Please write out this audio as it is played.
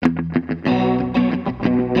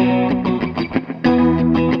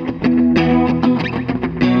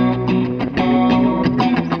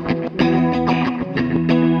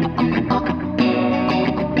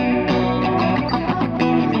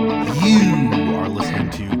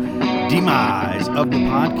Demise of the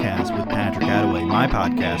Podcast with Patrick Attaway, my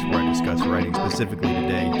podcast where I discuss writing, specifically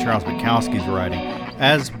today Charles Bukowski's writing,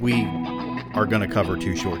 as we are going to cover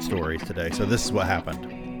two short stories today. So this is what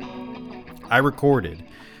happened. I recorded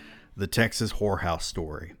the Texas whorehouse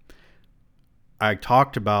story. I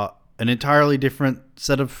talked about an entirely different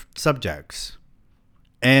set of subjects,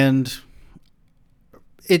 and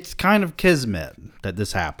it's kind of kismet that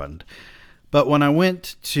this happened. But when I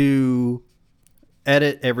went to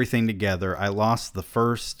edit everything together, I lost the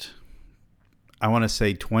first,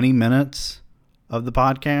 20 minutes of the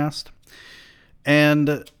podcast.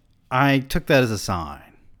 And I took that as a sign.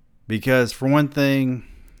 Because for one thing,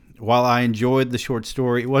 while I enjoyed the short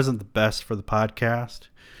story, it wasn't the best for the podcast.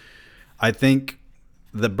 I think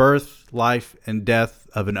the birth, life, and death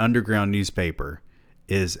of an underground newspaper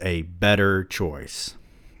is a better choice.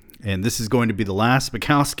 And this is going to be the last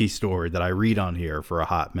Bukowski story that I read on here for a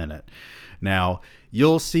hot minute. Now,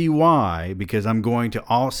 you'll see why, because I'm going to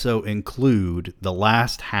also include the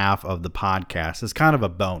last half of the podcast as kind of a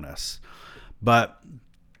bonus. But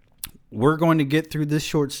we're going to get through this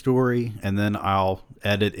short story, and then I'll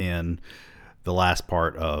edit in the last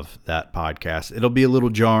part of that podcast. It'll be a little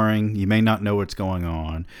jarring. You may not know what's going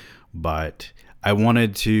on, but I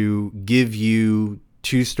wanted to give you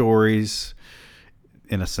two stories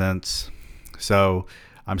in a sense. So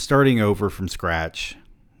I'm starting over from scratch,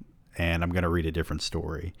 and I'm going to read a different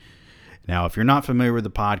story. Now, if you're not familiar with the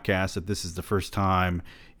podcast, if this is the first time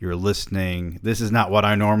you're listening, this is not what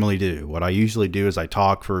I normally do. What I usually do is I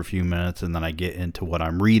talk for a few minutes and then I get into what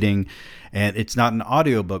I'm reading. And it's not an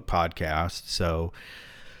audiobook podcast, so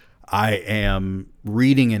I am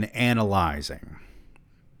reading and analyzing.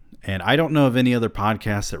 And I don't know of any other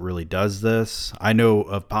podcast that really does this. I know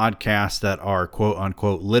of podcasts that are quote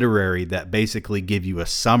unquote literary that basically give you a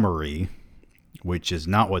summary, which is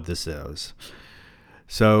not what this is.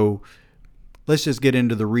 So let's just get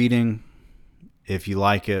into the reading. If you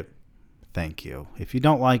like it, thank you. If you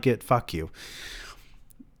don't like it, fuck you.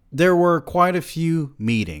 There were quite a few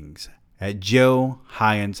meetings at Joe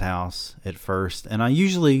Hyan's house at first, and I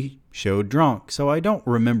usually showed drunk, so I don't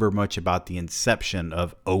remember much about the inception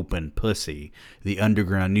of Open Pussy, the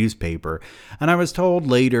underground newspaper, and I was told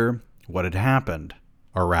later what had happened,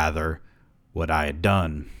 or rather, what I had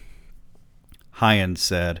done. Hyan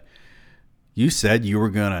said, "You said you were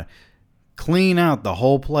going to clean out the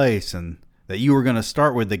whole place and that you were going to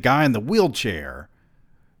start with the guy in the wheelchair.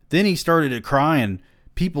 Then he started to cry and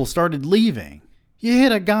people started leaving. You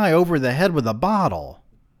hit a guy over the head with a bottle."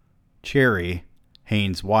 Cherry,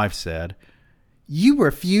 Haynes' wife, said, "You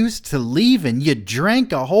refused to leave and you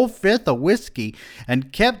drank a whole fifth of whiskey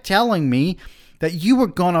and kept telling me that you were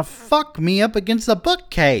going to fuck me up against the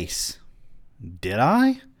bookcase." "Did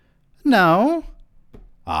I?" "No."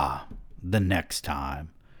 "Ah, the next time,"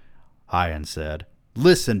 Hyan said.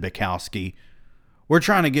 "Listen, Bukowski, we're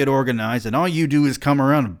trying to get organized and all you do is come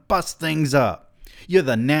around and bust things up. You're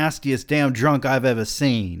the nastiest damn drunk I've ever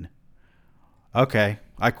seen." "Okay,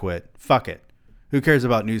 I quit. Fuck it. Who cares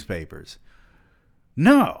about newspapers?"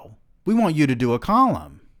 "No, we want you to do a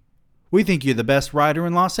column. We think you're the best writer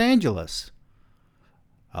in Los Angeles."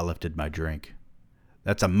 I lifted my drink.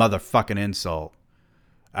 "That's a motherfucking insult.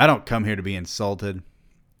 I don't come here to be insulted."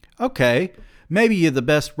 "Okay, maybe you're the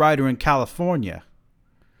best writer in California."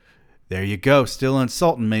 "There you go, still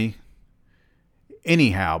insulting me."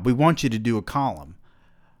 "Anyhow, we want you to do a column."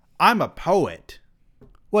 "I'm a poet."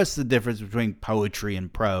 "What's the difference between poetry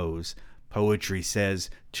and prose?" "Poetry says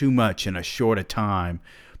too much in a short a time.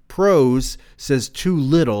 Prose says too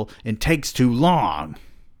little and takes too long."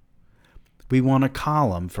 "We want a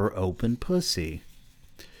column for Open Pussy."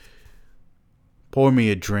 "Pour me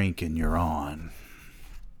a drink and you're on."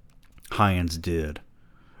 Hyans did.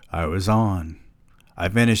 I was on. I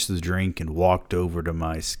finished the drink and walked over to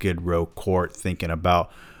my Skid Row court thinking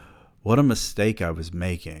about what a mistake I was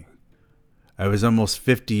making. I was almost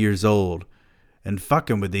 50 years old and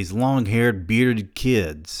fucking with these long-haired, bearded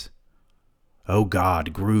kids. Oh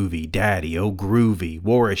God, groovy, daddy, oh groovy,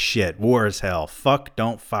 war as shit, war as hell, fuck,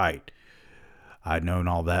 don't fight. I'd known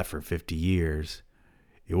all that for 50 years.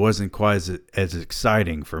 It wasn't quite as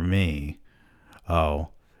exciting for me. Oh,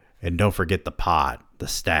 and don't forget the pot, the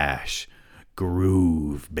stash.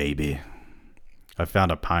 Groove, baby. I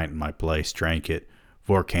found a pint in my place, drank it,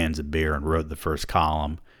 4 cans of beer, and wrote the first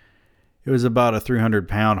column. It was about a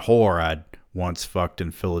 300-pound whore I'd once fucked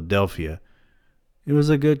in Philadelphia. It was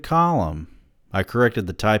a good column. I corrected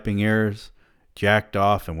the typing errors, jacked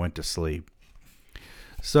off, and went to sleep.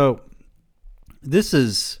 So, this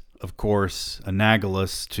is, of course,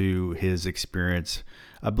 analogous to his experience.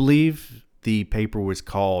 I believe the paper was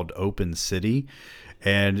called Open City,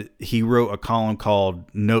 And he wrote a column called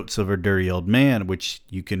Notes of a Dirty Old Man, which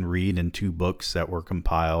you can read in 2 books that were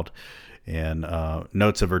compiled. And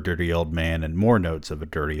Notes of a Dirty Old Man and More Notes of a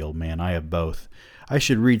Dirty Old Man. I have both. I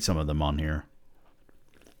should read some of them on here.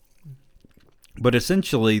 But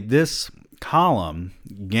essentially, this column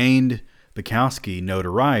gained Bukowski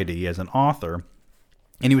notoriety as an author,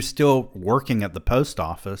 and he was still working at the post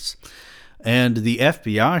office, and the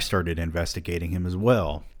FBI started investigating him as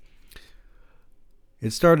well.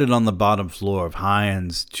 It started on the bottom floor of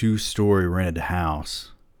Hines' 2-story rented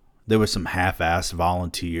house. There was some half-assed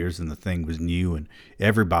volunteers, and the thing was new, and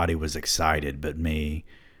everybody was excited but me.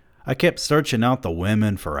 I kept searching out the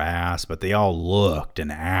women for ass, but they all looked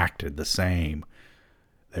and acted the same.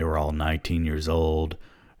 They were all 19 years old,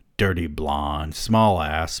 dirty blonde, small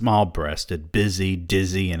ass, small-breasted, busy,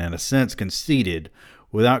 dizzy, and in a sense conceited,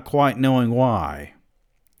 without quite knowing why.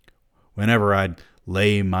 Whenever I'd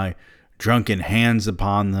lay my drunken hands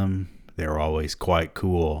upon them, they were always quite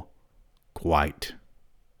cool. Quite.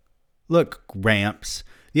 Look, Gramps,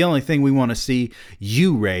 the only thing we want to see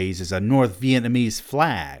you raise is a North Vietnamese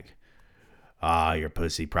flag. Ah, your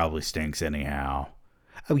pussy probably stinks anyhow.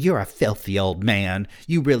 Oh, you're a filthy old man.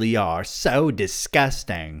 You really are so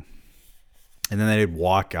disgusting. And then they'd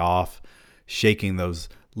walk off, shaking those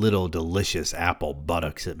little delicious apple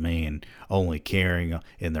buttocks at me and only carrying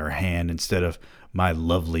in their hand, instead of my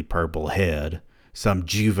lovely purple head, some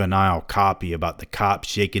juvenile copy about the cops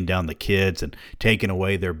shaking down the kids and taking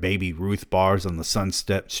away their baby Ruth bars on the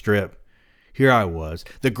Sunset Strip. Here I was,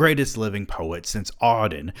 the greatest living poet since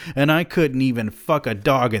Auden, and I couldn't even fuck a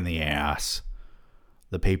dog in the ass.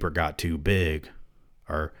 The paper got too big.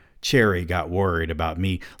 Or Cherry got worried about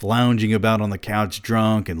me lounging about on the couch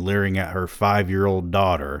drunk and leering at her 5-year-old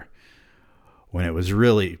daughter. When it was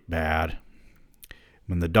really bad,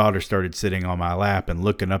 when the daughter started sitting on my lap and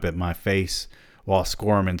looking up at my face while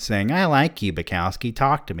squirming, saying, "I like you, Bukowski.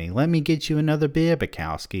 Talk to me. Let me get you another beer,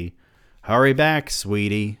 Bukowski. Hurry back,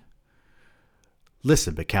 sweetie."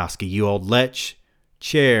 "Listen, Bukowski, you old lech.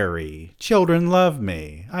 Cherry. Children love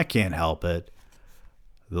me. I can't help it."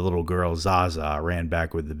 The little girl Zaza ran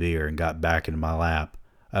back with the beer and got back into my lap.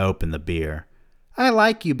 I opened the beer. "I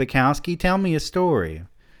like you, Bukowski. Tell me a story."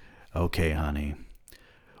 "Okay, honey.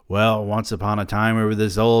 Well, once upon a time, we were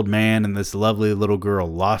this old man and this lovely little girl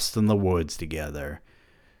lost in the woods together."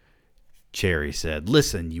 Cherry said,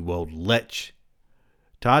 "Listen, you old lech."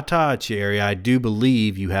 "Ta-ta, Cherry, I do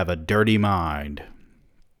believe you have a dirty mind."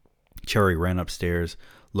 Cherry ran upstairs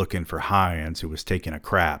looking for Hines, who was taking a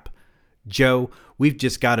crap. "Joe, we've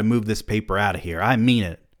just got to move this paper out of here. I mean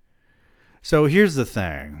it." So here's the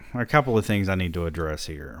thing. A couple of things I need to address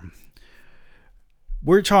here.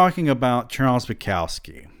 We're talking about Charles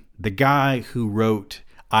Bukowski, the guy who wrote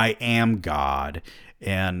I Am God,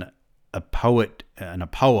 and a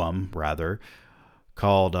poem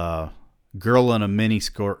called Girl in a Mini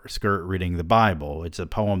Skirt Reading the Bible. It's a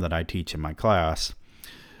poem that I teach in my class.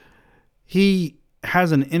 He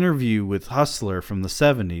has an interview with Hustler from the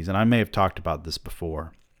 70s, and I may have talked about this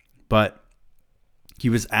before, but he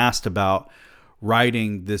was asked about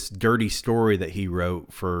writing this dirty story that he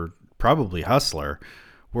wrote for probably Hustler,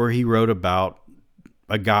 where he wrote about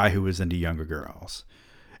a guy who was into younger girls.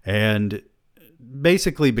 And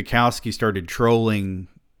basically Bukowski started trolling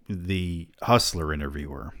the Hustler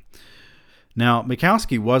interviewer. Now,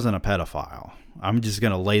 Bukowski wasn't a pedophile. I'm just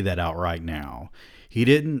going to lay that out right now. He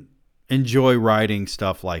didn't enjoy writing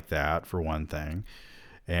stuff like that, for one thing.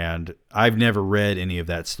 And I've never read any of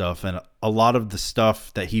that stuff. And a lot of the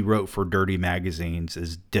stuff that he wrote for dirty magazines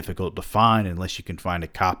is difficult to find unless you can find a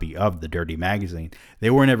copy of the dirty magazine. They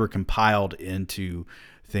were never compiled into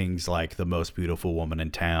things like The Most Beautiful Woman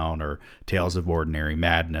in Town or Tales of Ordinary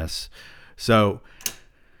Madness. So,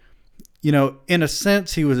 you know, in a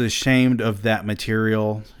sense, he was ashamed of that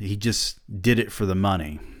material. He just did it for the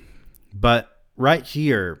money. But right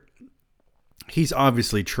here, he's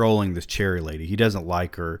obviously trolling this Cherry lady. He doesn't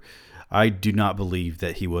like her. I do not believe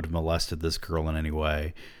that he would have molested this girl in any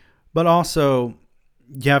way. But also,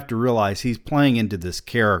 you have to realize he's playing into this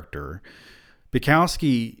character.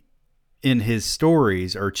 Bukowski, in his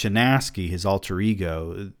stories, or Chinaski, his alter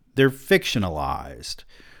ego, they're fictionalized.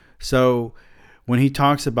 So when he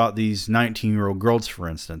talks about these 19-year-old girls, for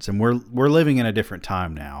instance, and we're living in a different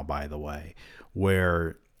time now, by the way,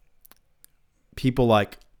 where people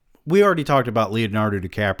like, we already talked about Leonardo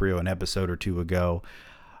DiCaprio an episode or two ago.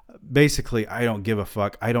 Basically, I don't give a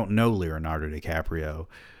fuck. I don't know Leonardo DiCaprio.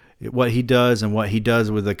 What he does and what he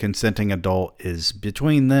does with a consenting adult is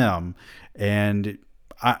between them, and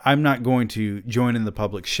I'm not going to join in the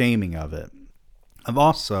public shaming of it. I've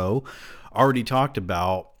also already talked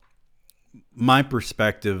about my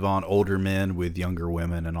perspective on older men with younger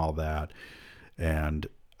women and all that. And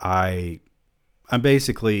I'm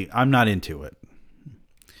not into it.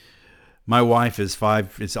 My wife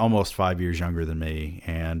it's almost 5 years younger than me,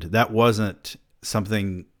 and that wasn't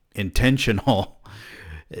something intentional.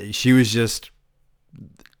 She was just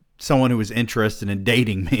someone who was interested in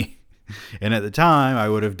dating me. And at the time, I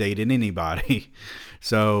would have dated anybody.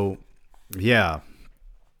 So, yeah.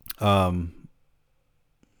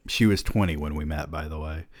 She was 20 when we met, by the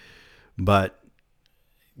way. But,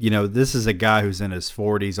 this is a guy who's in his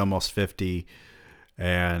 40s, almost 50,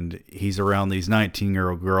 and he's around these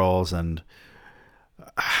 19-year-old girls, and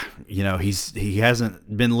he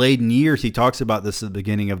hasn't been laid in years. He talks about this at the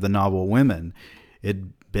beginning of the novel Women.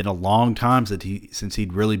 It'd been a long time since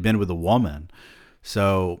he'd really been with a woman.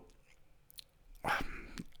 So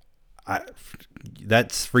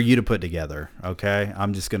that's for you to put together, okay?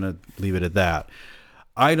 I'm just going to leave it at that.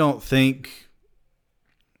 I don't think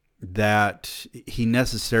that he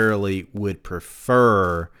necessarily would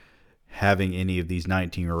prefer having any of these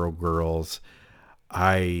 19-year-old girls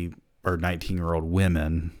or 19-year-old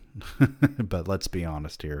women, but let's be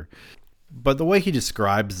honest here. But the way he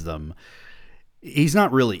describes them, he's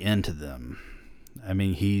not really into them. I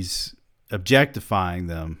mean, he's objectifying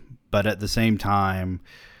them, but at the same time,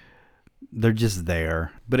 they're just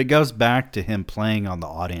there. But it goes back to him playing on the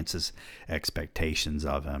audience's expectations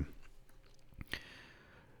of him.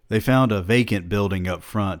 They found a vacant building up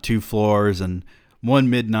front, 2 floors, and one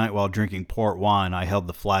midnight while drinking port wine, I held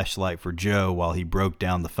the flashlight for Joe while he broke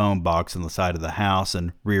down the phone box on the side of the house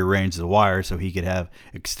and rearranged the wires so he could have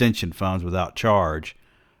extension phones without charge.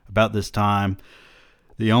 About this time,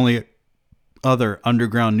 the only other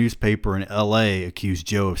underground newspaper in L.A. accused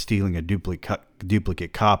Joe of stealing a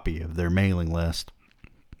duplicate copy of their mailing list.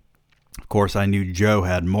 Of course, I knew Joe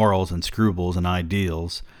had morals and scruples and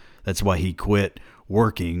ideals. That's why he quit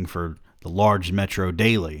working for the large Metro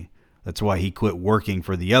Daily. That's why he quit working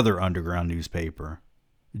for the other underground newspaper.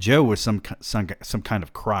 Joe was some kind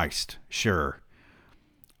of Christ, sure.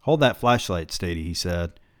 Hold that flashlight, Stady, he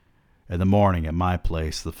said. In the morning at my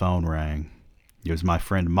place, the phone rang. It was my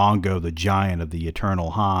friend Mongo, the giant of the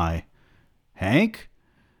Eternal High. Hank?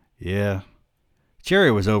 Yeah.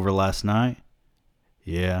 Cherry was over last night.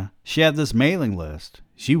 Yeah. She had this mailing list.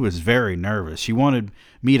 She was very nervous. She wanted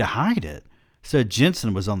me to hide it. Said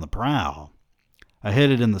Jensen was on the prowl. I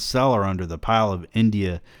hid it in the cellar under the pile of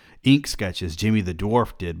India ink sketches Jimmy the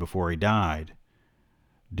Dwarf did before he died.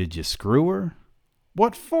 Did you screw her?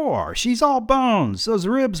 What for? She's all bones. Those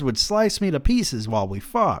ribs would slice me to pieces while we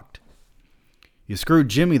fucked. You screwed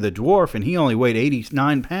Jimmy the Dwarf and he only weighed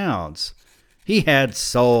 89 pounds. He had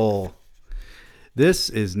soul. This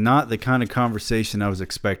is not the kind of conversation I was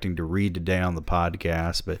expecting to read today on the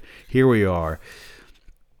podcast, but here we are.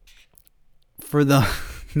 For the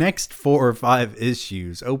next 4 or 5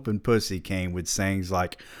 issues, Open Pussy came with sayings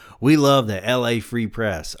like, "We love the LA Free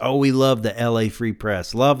Press. Oh, we love the LA Free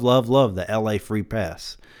Press. Love, love, love the LA Free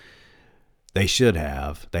Press." They should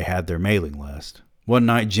have. They had their mailing list. One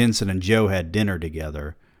night, Jensen and Joe had dinner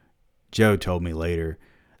together. Joe told me later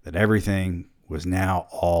that everything was now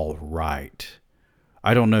all right.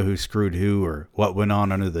 I don't know who screwed who or what went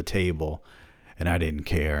on under the table, and I didn't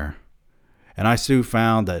care. And I soon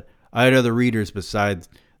found that I had other readers besides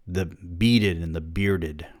the beaded and the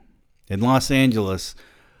bearded. In Los Angeles,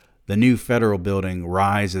 the new federal building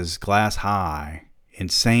rises glass high,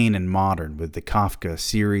 insane and modern, with the Kafka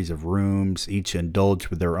series of rooms, each indulged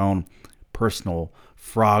with their own personal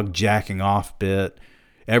frog jacking off bit,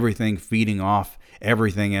 everything feeding off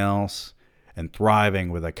everything else, and thriving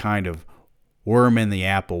with a kind of worm in the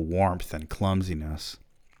apple warmth and clumsiness.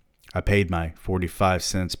 I paid my 45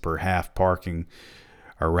 cents per half parking,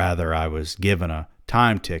 or rather I was given a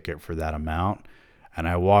time ticket for that amount, and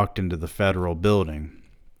I walked into the federal building,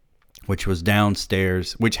 which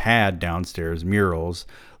had downstairs murals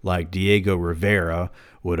like Diego Rivera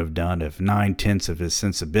would have done if 9/10 of his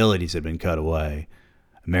sensibilities had been cut away.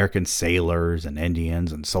 American sailors and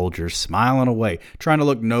Indians and soldiers smiling away, trying to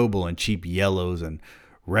look noble in cheap yellows and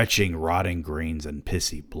retching rotting greens and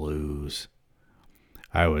pissy blues.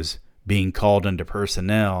 I was being called into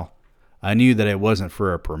personnel. I knew that it wasn't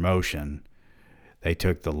for a promotion. They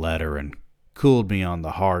took the letter and cooled me on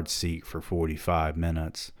the hard seat for 45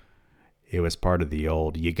 minutes. It was part of the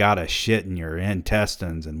old, you gotta shit in your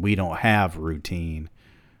intestines and we don't have routine.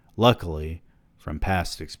 Luckily, from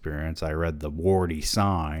past experience, I read the warty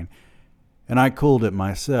sign, and I cooled it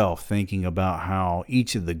myself, thinking about how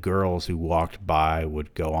each of the girls who walked by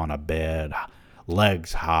would go on a bed,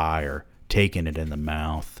 legs high, or taking it in the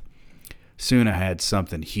mouth. Soon I had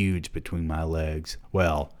something huge between my legs.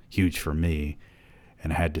 Well, huge for me,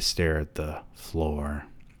 and I had to stare at the floor.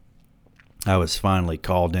 I was finally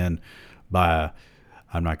called in by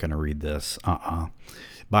I'm not going to read this,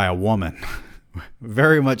 by a woman,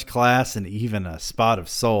 very much class and even a spot of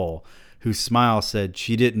soul, whose smile said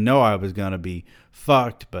she didn't know I was going to be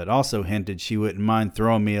fucked, but also hinted she wouldn't mind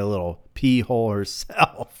throwing me a little pee hole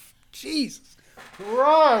herself. Jesus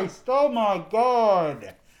Christ, oh my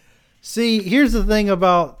God. See, here's the thing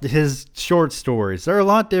about his short stories. They're a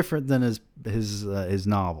lot different than his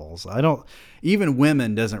novels. Even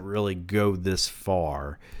Women doesn't really go this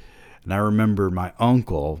far. And I remember my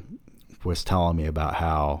uncle was telling me about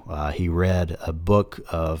how he read a book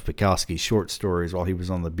of Bukowski's short stories while he was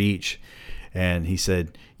on the beach. And he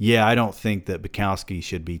said, yeah, I don't think that Bukowski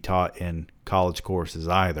should be taught in college courses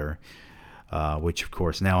either, which, of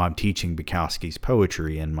course, now I'm teaching Bukowski's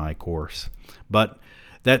poetry in my course. But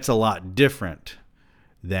that's a lot different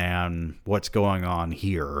than what's going on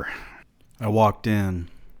here. I walked in.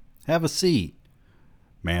 Have a seat.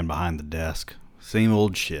 Man behind the desk. Same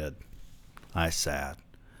old shit. I sat.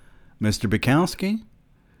 Mr. Bukowski?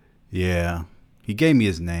 Yeah. He gave me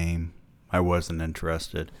his name. I wasn't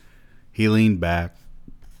interested. He leaned back,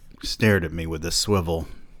 stared at me with a swivel.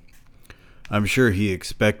 I'm sure he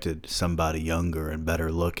expected somebody younger and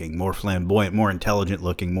better looking, more flamboyant, more intelligent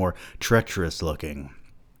looking, more treacherous looking.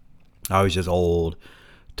 I was just old,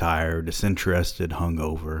 tired, disinterested,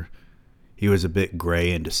 hungover. He was a bit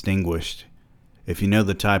gray and distinguished. If you know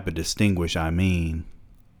the type of distinguished I mean.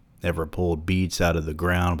 Never pulled beets out of the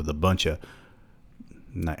ground with a bunch of,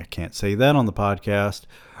 I can't say that on the podcast,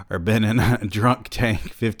 or been in a drunk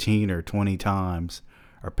tank 15 or 20 times,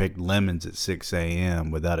 or picked lemons at 6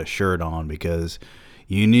 a.m. without a shirt on because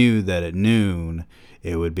you knew that at noon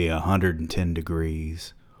it would be 110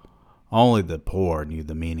 degrees. Only the poor knew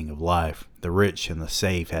the meaning of life. The rich and the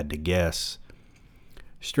safe had to guess.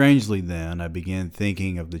 Strangely then, I began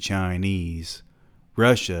thinking of the Chinese.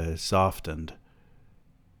 Russia has softened.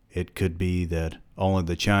 It could be that only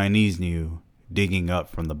the Chinese knew, digging up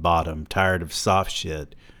from the bottom, tired of soft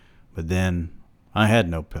shit. But then, I had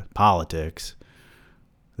no politics.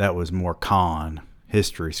 That was more con.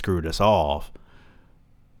 History screwed us off.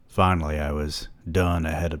 Finally, I was done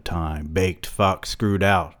ahead of time. Baked, fucked, screwed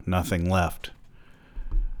out. Nothing left.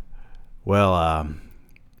 Well,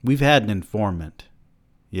 we've had an informant.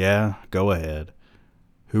 Yeah, go ahead.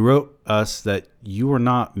 Who wrote us that you were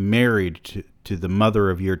not married to the mother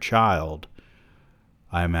of your child.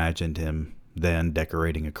 I imagined him then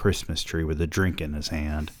decorating a Christmas tree with a drink in his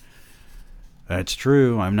hand. That's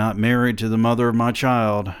true. I'm not married to the mother of my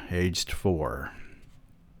child, aged 4.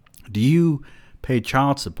 Do you pay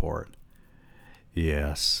child support?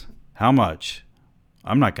 Yes. How much?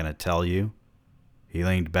 I'm not going to tell you. He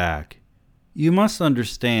leaned back. You must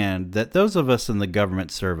understand that those of us in the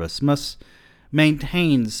government service must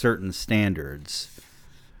maintain certain standards.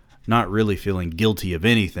 Not really feeling guilty of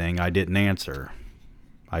anything, I didn't answer.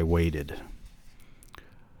 I waited.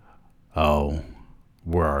 Oh,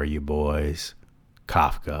 where are you, boys?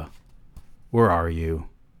 Kafka. Where are you?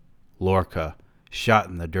 Lorca. Shot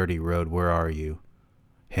in the dirty road, where are you?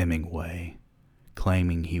 Hemingway.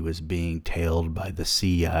 Claiming he was being tailed by the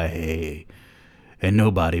CIA, and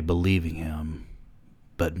nobody believing him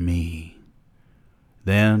but me.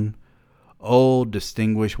 Then, old,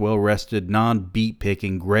 distinguished, well-rested,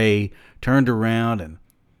 non-beat-picking Gray turned around and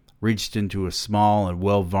reached into a small and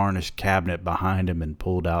well-varnished cabinet behind him and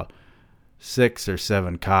pulled out 6 or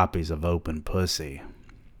 7 copies of Open Pussy.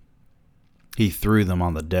 He threw them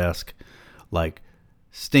on the desk like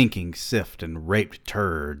stinking sift and raped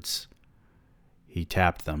turds. He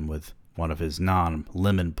tapped them with one of his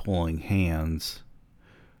non-lemon-pulling hands.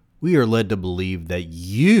 We are led to believe that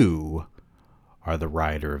you are the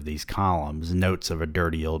writer of these columns, Notes of a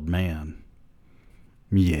Dirty Old Man.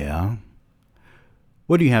 Yeah.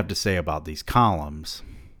 What do you have to say about these columns?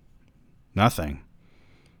 Nothing.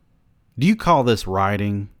 Do you call this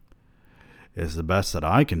writing? It's the best that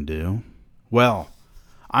I can do. Well,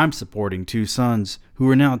 I'm supporting 2 sons who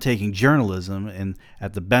are now taking journalism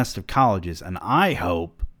at the best of colleges, and I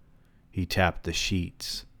hope, he tapped the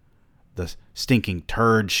sheets, the stinking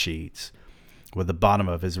turd sheets, with the bottom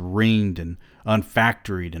of his ringed and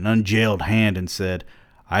unfactoried and unjailed hand and said,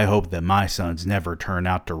 I hope that my sons never turn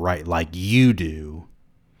out to write like you do.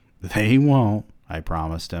 They won't, I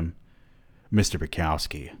promised him. Mr.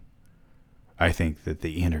 Bukowski, I think that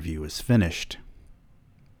the interview is finished.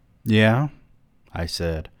 Yeah, I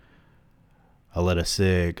said. I lit a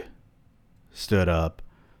cig, stood up,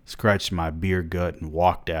 scratched my beer gut, and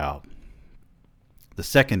walked out. The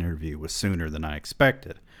second interview was sooner than I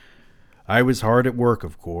expected. I was hard at work,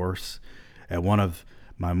 of course, at one of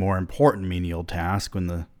my more important menial task when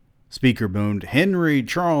the speaker boomed, "Henry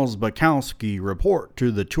Charles Bukowski, report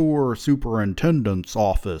to the tour superintendent's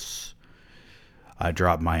office." I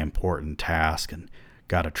dropped my important task and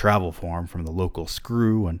got a travel form from the local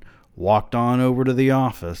screw and walked on over to the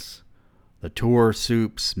office. The tour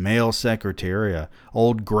soup's male secretary, a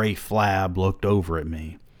old gray flab, looked over at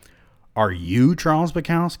me. "Are you Charles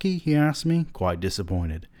Bukowski?" he asked me, quite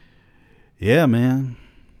disappointed. "Yeah, man.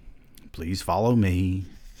 Please follow me."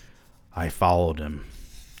 I followed him.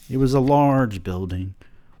 It was a large building.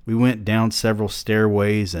 We went down several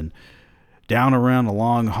stairways and down around a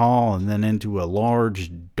long hall and then into a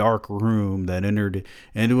large dark room that entered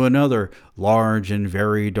into another large and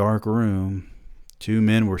very dark room. 2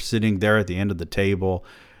 men were sitting there at the end of the table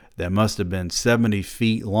that must have been 70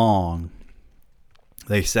 feet long.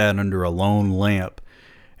 They sat under a lone lamp,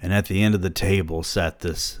 and at the end of the table sat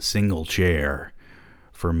this single chair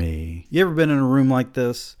for me. You ever been in a room like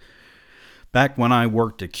this? Back when I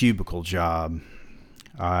worked a cubicle job,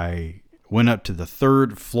 I went up to the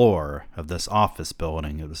 3rd floor of this office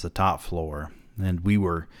building. It was the top floor, and we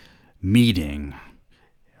were meeting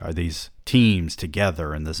these teams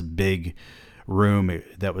together in this big room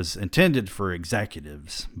that was intended for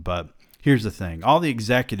executives. But here's the thing. All the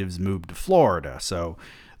executives moved to Florida, so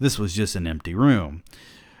this was just an empty room.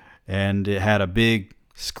 And it had a big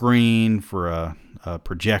screen for a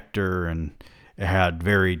projector, and it had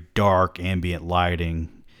very dark ambient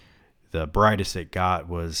lighting. The brightest it got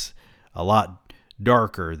was a lot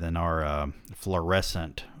darker than our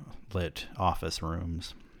fluorescent lit office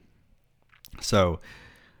rooms. So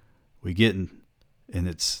we get in, and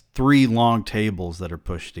it's 3 long tables that are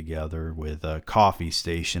pushed together with a coffee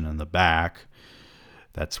station in the back.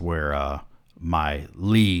 That's where my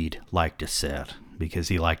lead liked to sit because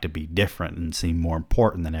he liked to be different and seem more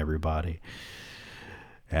important than everybody.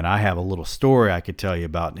 And I have a little story I could tell you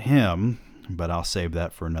about him, but I'll save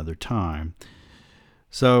that for another time.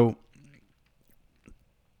 So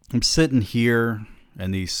I'm sitting here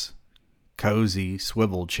in these cozy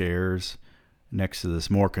swivel chairs next to this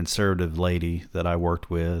more conservative lady that I worked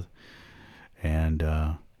with. And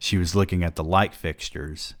she was looking at the light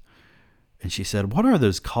fixtures. And she said, "What are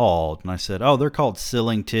those called?" And I said, "Oh, they're called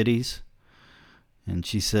ceiling titties." And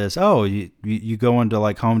she says, "Oh, you go into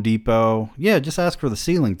like Home Depot? Yeah, just ask for the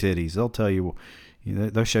ceiling titties. They'll tell you,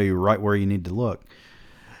 they'll show you right where you need to look."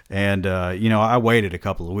 And, I waited a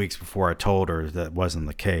couple of weeks before I told her that wasn't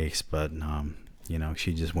the case. But,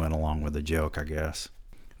 she just went along with the joke, I guess.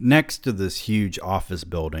 Next to this huge office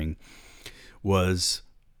building was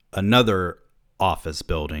another office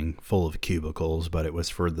building full of cubicles, but it was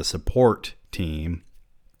for the support team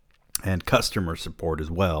and customer support as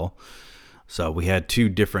well. So we had 2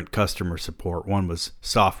 different customer support. One was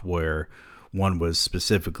software. One was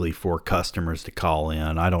specifically for customers to call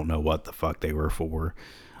in. I don't know what the fuck they were for.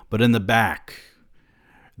 But in the back,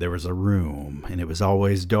 there was a room, and it was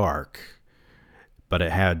always dark. But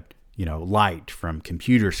it had, light from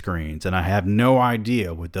computer screens. And I have no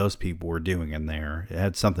idea what those people were doing in there. It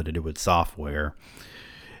had something to do with software.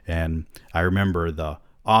 And I remember the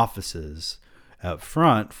offices up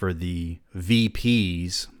front for the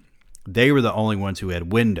VPs, they were the only ones who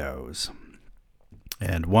had windows.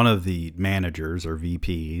 And one of the managers or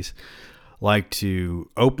VPs liked to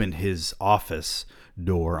open his office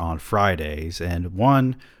door on Fridays. And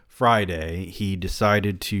one Friday, he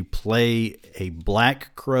decided to play a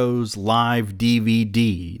Black Crowes live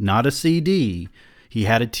DVD, not a CD. He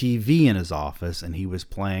had a TV in his office, and he was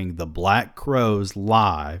playing the Black Crowes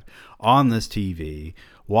live on this TV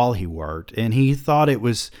while he worked. And he thought it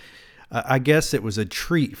was, I guess it was a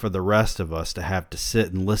treat for the rest of us to have to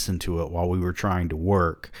sit and listen to it while we were trying to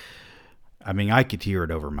work. I mean, I could hear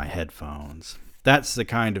it over my headphones. That's the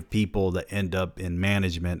kind of people that end up in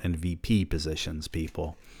management and VP positions,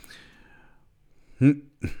 people.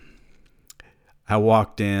 I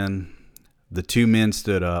walked in. The 2 men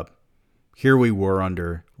stood up. Here we were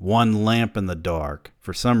under one lamp in the dark.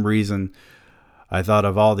 For some reason, I thought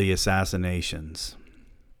of all the assassinations.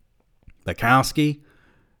 Bukowski?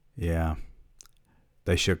 Yeah.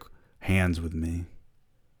 They shook hands with me.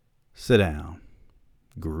 "Sit down.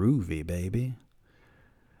 Groovy, baby."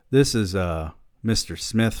 "This is Mr.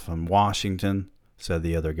 Smith from Washington," said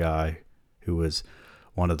the other guy, who was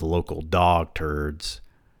one of the local dog turds.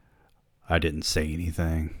 I didn't say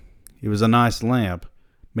anything. It was a nice lamp,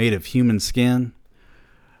 made of human skin.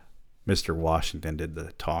 Mr. Washington did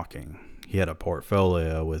the talking. He had a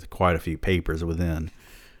portfolio with quite a few papers within.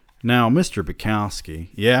 "Now, Mr. Bukowski,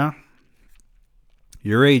 yeah?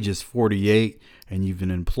 Your age is 48, and you've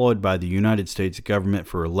been employed by the United States government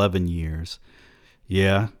for 11 years.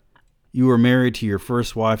 Yeah? You were married to your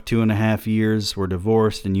first wife 2.5 years, were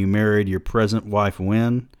divorced, and you married your present wife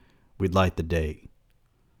when? We'd like the date.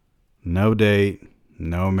 No date,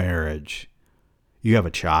 no marriage. You have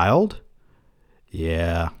a child?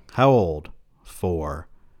 Yeah. How old? 4.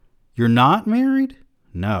 You're not married?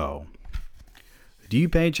 No. Do you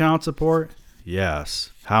pay child support?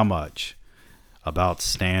 Yes. How much? About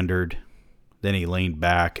standard. Then he leaned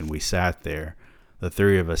back and we sat there. The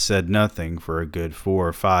three of us said nothing for a good 4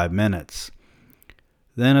 or 5 minutes.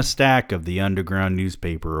 Then a stack of the underground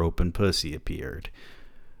newspaper Open Pussy appeared.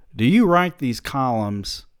 Do you write these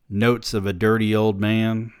columns, Notes of a Dirty Old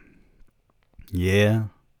Man? Yeah.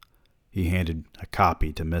 He handed a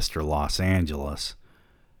copy to Mr. Los Angeles.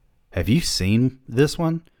 Have you seen this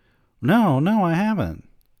one? No, I haven't.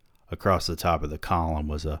 Across the top of the column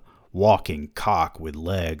was a walking cock with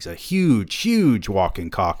legs, a huge walking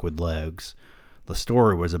cock with legs. The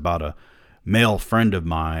story was about a male friend of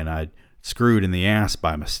mine I'd screwed in the ass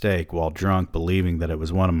by mistake while drunk, believing that it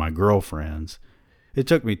was one of my girlfriends. It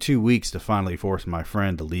took me 2 weeks to finally force my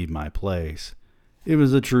friend to leave my place. It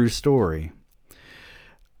was a true story.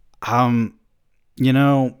 I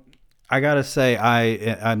gotta say,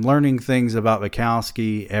 I'm learning things about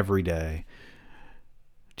Bukowski every day.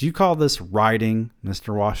 Do you call this writing?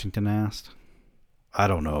 Mr. Washington asked. I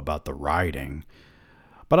don't know about the writing,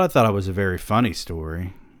 but I thought it was a very funny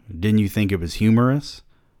story. Didn't you think it was humorous?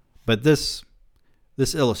 But this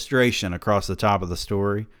illustration across the top of the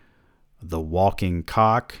story, the walking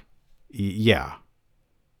cock, yeah,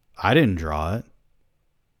 I didn't draw it.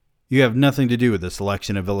 You have nothing to do with the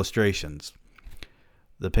selection of illustrations.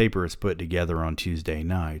 The paper is put together on Tuesday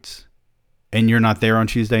nights. And you're not there on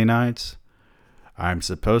Tuesday nights? I'm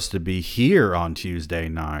supposed to be here on Tuesday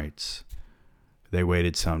nights. They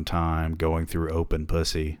waited some time, going through Open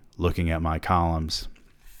Pussy, looking at my columns.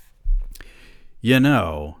 You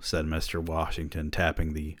know, said Mr. Washington,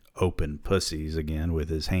 tapping the Open Pussies again with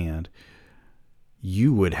his hand,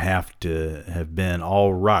 you would have to have been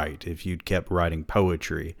all right if you'd kept writing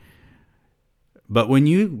poetry. But when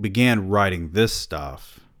you began writing this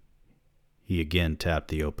stuff, he again tapped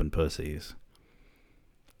the Open Pussies.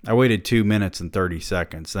 I waited 2 minutes and 30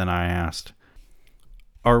 seconds. Then I asked,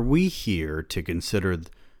 are we here to consider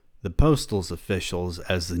the Postal's officials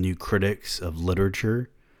as the new critics of literature?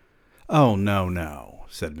 Oh, no,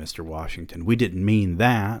 said Mr. Washington. We didn't mean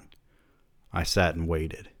that. I sat and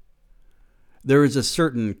waited. There is a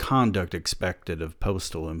certain conduct expected of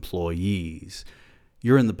postal employees.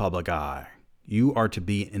 You're in the public eye. You are to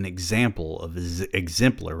be an example of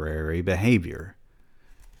exemplary behavior.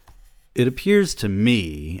 It appears to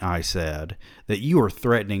me, I said, that you are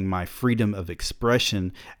threatening my freedom of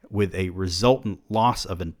expression with a resultant loss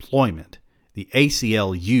of employment. The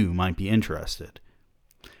ACLU might be interested.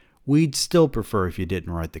 We'd still prefer if you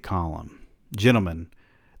didn't write the column. Gentlemen,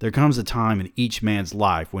 there comes a time in each man's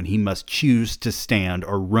life when he must choose to stand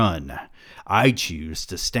or run. I choose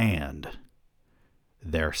to stand.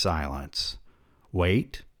 Their silence.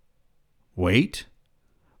 Wait.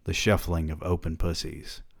 The shuffling of Open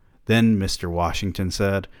Pussies. Then Mr. Washington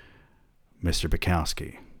said, Mr.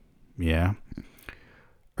 Bukowski. Yeah?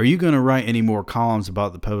 Are you going to write any more columns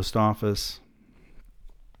about the post office?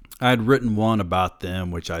 I had written one about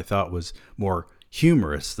them which I thought was more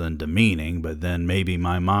humorous than demeaning, but then maybe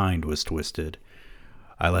my mind was twisted.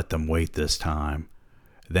 I let them wait this time.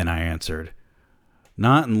 Then I answered,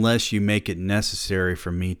 not unless you make it necessary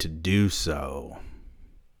for me to do so.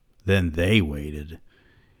 Then they waited.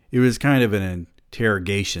 It was kind of an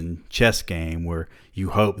interrogation chess game where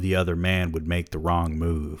you hope the other man would make the wrong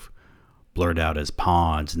move. Blurt out his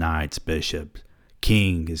pawns, knights, bishops,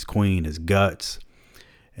 king, his queen, his guts.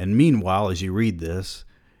 And meanwhile, as you read this,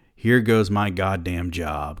 here goes my goddamn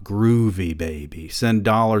job. Groovy, baby. Send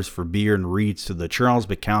dollars for beer and wreaths to the Charles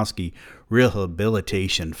Bukowski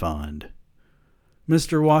Rehabilitation Fund.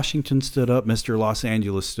 Mr. Washington stood up. Mr. Los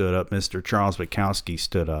Angeles stood up. Mr. Charles Bukowski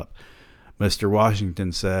stood up. Mr.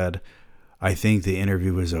 Washington said, I think the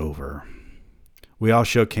interview is over. We all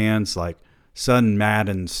shook hands like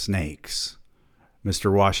sun-maddened snakes.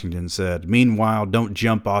 Mr. Washington said, meanwhile, don't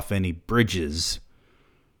jump off any bridges.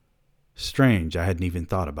 Strange, I hadn't even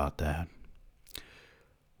thought about that.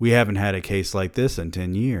 We haven't had a case like this in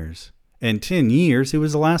 10 years. In 10 years, who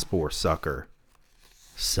was the last poor sucker?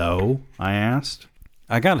 So, I asked.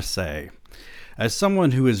 I gotta say, as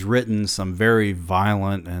someone who has written some very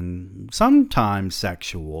violent and sometimes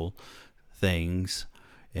sexual things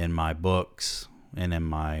in my books and in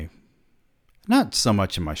my, not so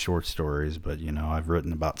much in my short stories, but, I've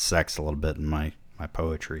written about sex a little bit in my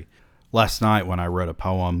poetry. Last night when I read a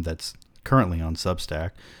poem that's currently on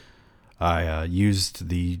Substack, I used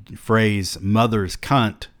the phrase "mother's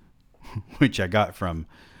cunt," which I got from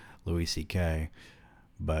Louis C.K.,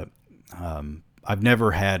 but I've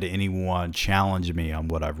never had anyone challenge me on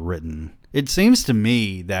what I've written. It seems to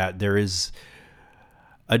me that there is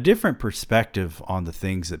a different perspective on the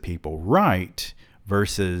things that people write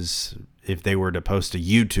versus if they were to post a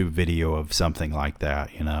YouTube video of something like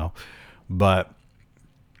that, But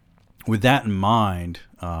with that in mind,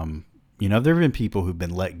 there have been people who've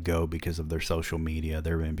been let go because of their social media.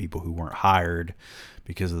 There have been people who weren't hired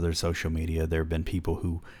because of their social media. There have been people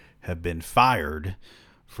who have been fired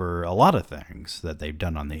for a lot of things that they've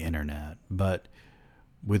done on the internet. But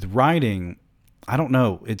with writing, I don't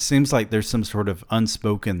know. It seems like there's some sort of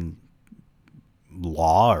unspoken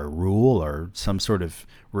law or rule or some sort of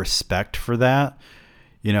respect for that.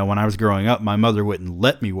 When I was growing up, my mother wouldn't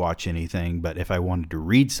let me watch anything, but if I wanted to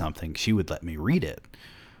read something, she would let me read it.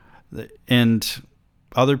 And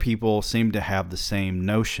other people seem to have the same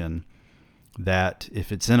notion that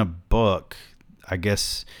if it's in a book, I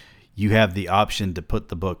guess you have the option to put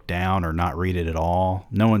the book down or not read it at all.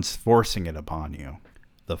 No one's forcing it upon you.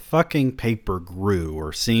 The fucking paper grew,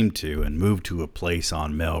 or seemed to, and moved to a place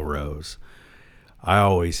on Melrose. I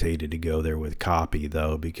always hated to go there with copy,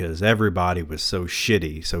 though, because everybody was so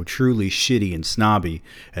shitty, so truly shitty and snobby,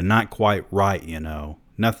 and not quite right,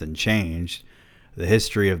 Nothing changed. The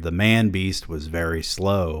history of the man-beast was very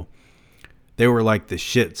slow. They were like the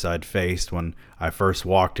shits I'd faced when I first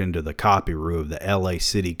walked into the copy room of the LA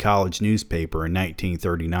City College newspaper in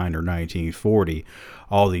 1939 or 1940.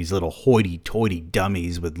 All these little hoity-toity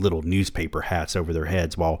dummies with little newspaper hats over their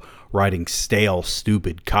heads while writing stale,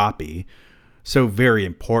 stupid copy. So very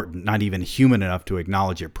important, not even human enough to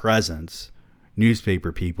acknowledge your presence.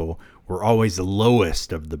 Newspaper people were always the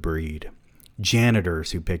lowest of the breed.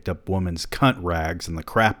 Janitors who picked up women's cunt rags and the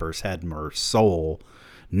crappers had more soul,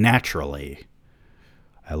 naturally.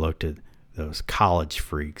 I looked at those college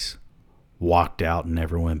freaks, walked out and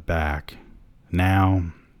never went back.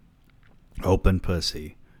 Now, open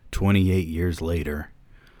pussy, 28 years later.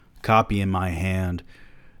 Copy in my hand.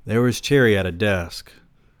 There was Cherry at a desk.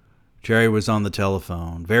 Cherry was on the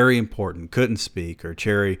telephone, very important, couldn't speak, or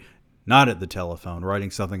Cherry not at the telephone, writing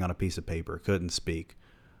something on a piece of paper, couldn't speak.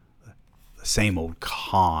 The same old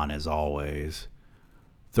con as always.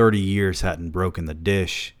 30 years hadn't broken the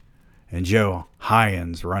dish, and Joe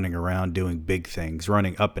Hyans running around doing big things,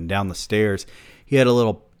 running up and down the stairs. He had a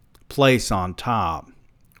little place on top,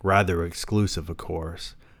 rather exclusive, of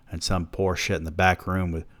course, and some poor shit in the back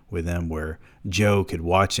room with him where Joe could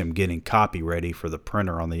watch him getting copy ready for the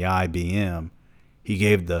printer on the IBM. He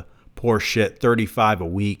gave the poor shit $35 a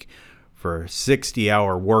week for a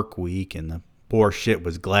 60-hour work week, and the poor shit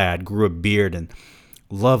was glad, grew a beard and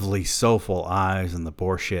lovely soulful eyes, and the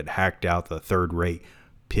poor shit hacked out the third-rate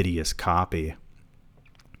piteous copy.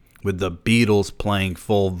 With the Beatles playing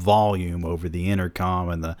full volume over the intercom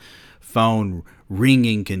and the phone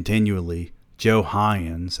ringing continually, Joe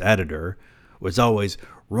Hyans, editor, was always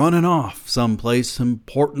running off someplace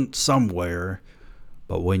important somewhere.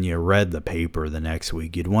 But when you read the paper the next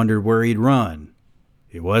week, you'd wondered where he'd run.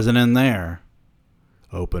 He wasn't in there.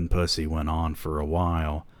 Open Pussy went on for a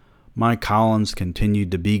while. My columns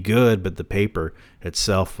continued to be good, but the paper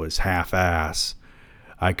itself was half-ass.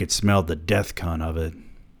 I could smell the death cunt of it.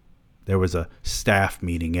 There was a staff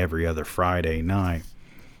meeting every other Friday night.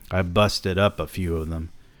 I busted up a few of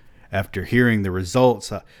them. After hearing the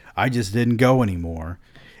results, I just didn't go anymore.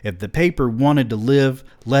 If the paper wanted to live,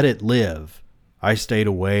 let it live. I stayed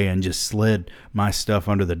away and just slid my stuff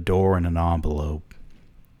under the door in an envelope.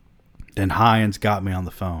 Then Hyans got me on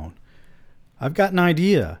the phone. I've got an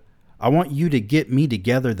idea. I want you to get me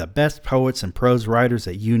together the best poets and prose writers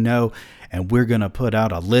that you know, and we're going to put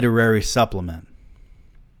out a literary supplement.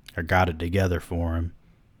 I got it together for him.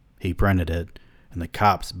 He printed it, and the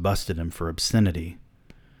cops busted him for obscenity.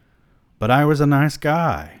 But I was a nice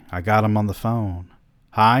guy. I got him on the phone.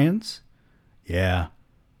 Hyans? Yeah.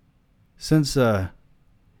 Since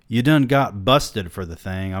you done got busted for the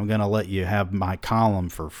thing, I'm going to let you have my column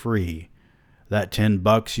for free. That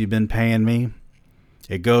 $10 you've been paying me,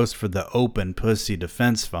 it goes for the Open Pussy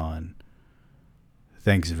Defense Fund.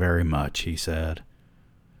 Thanks very much, he said.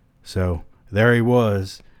 So there he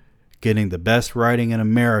was, getting the best writing in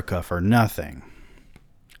America for nothing.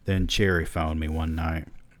 Then Cherry phoned me one night.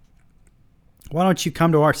 Why don't you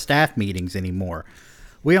come to our staff meetings anymore?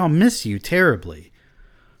 We all miss you terribly.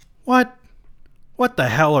 What? What the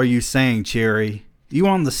hell are you saying, Cherry? You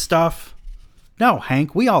on the stuff? No,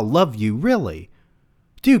 Hank, we all love you, really.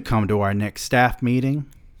 Do come to our next staff meeting.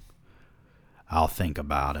 I'll think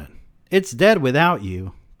about it. It's dead without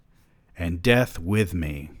you, and death with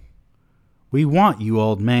me. "We want you,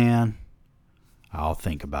 old man." "I'll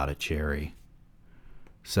think about it, Cherry."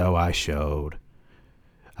 So I showed.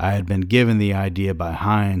 I had been given the idea by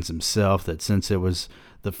Hines himself that since it was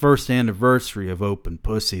the first anniversary of Open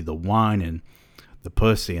Pussy, the wine and the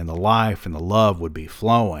pussy and the life and the love would be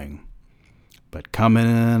flowing. But coming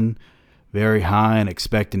in very high and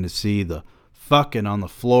expecting to see the fucking on the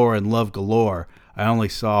floor and love galore, I only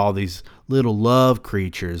saw all these little love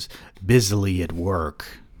creatures busily at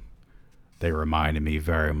work. They reminded me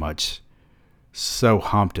very much, so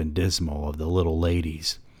humped and dismal, of the little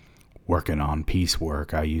ladies working on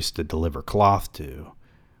piecework I used to deliver cloth to,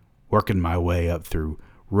 working my way up through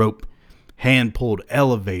rope hand-pulled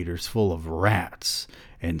elevators full of rats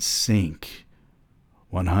and sink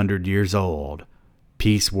 100 years old,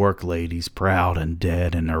 piecework ladies, proud and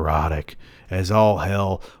dead and neurotic as all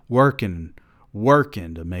hell, working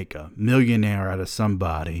to make a millionaire out of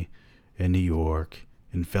somebody in New York,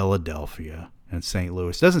 in Philadelphia, and St.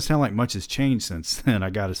 Louis. Doesn't sound like much has changed since then, I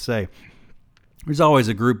gotta say. There's always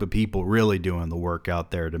a group of people really doing the work out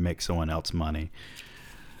there to make someone else money.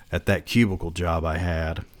 At that cubicle job I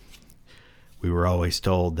had, we were always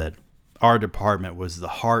told that our department was the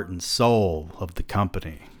heart and soul of the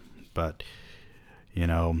company. But,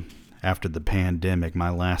 after the pandemic, my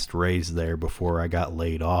last raise there before I got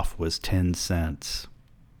laid off was 10 cents.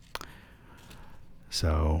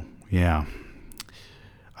 So, yeah,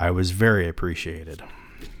 I was very appreciated.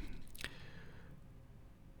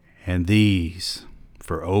 And these,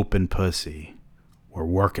 for Open Pussy, were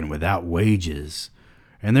working without wages.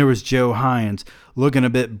 And there was Joe Hines, looking a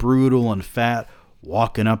bit brutal and fat,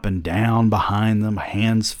 walking up and down behind them,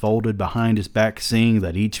 hands folded behind his back, seeing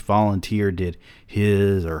that each volunteer did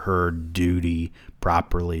his or her duty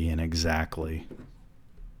properly and exactly.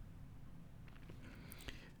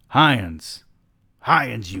 Hines,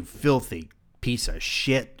 you filthy piece of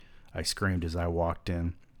shit," I screamed as I walked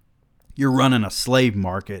in. "You're running a slave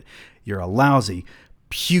market. You're a lousy,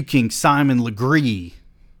 puking Simon Legree.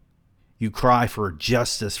 You cry for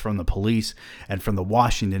justice from the police and from the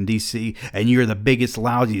Washington, D.C., and you're the biggest,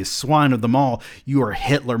 lousiest swine of them all. You are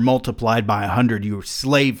Hitler multiplied by 100, you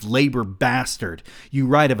slave labor bastard. You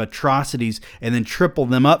write of atrocities and then triple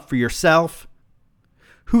them up for yourself.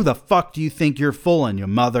 Who the fuck do you think you're fooling, you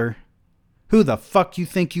mother? Who the fuck you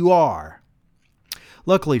think you are?"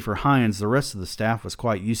 Luckily for Hines, the rest of the staff was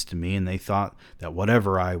quite used to me, and they thought that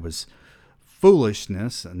whatever I was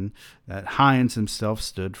foolishness, and that Hines himself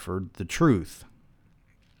stood for the truth.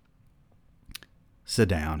 "Sit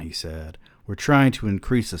down," he said. "We're trying to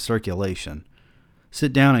increase the circulation.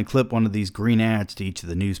 Sit down and clip one of these green ads to each of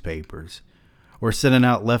the newspapers. We're sending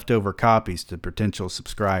out leftover copies to potential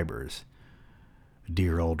subscribers."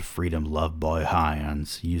 Dear old freedom love boy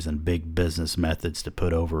Hines, using big business methods to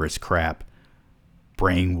put over his crap.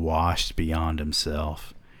 Brainwashed beyond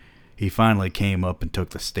himself. He finally came up and took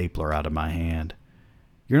the stapler out of my hand.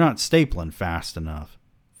 "You're not stapling fast enough."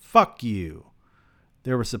 "Fuck you.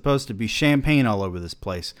 There was supposed to be champagne all over this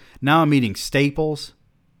place. Now I'm eating staples."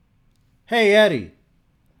 "Hey, Eddie,"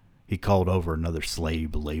 he called over another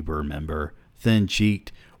slave labor member,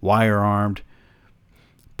 thin-cheeked, wire-armed.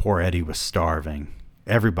 Poor Eddie was starving.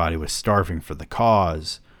 Everybody was starving for the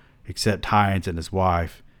cause, except Hines and his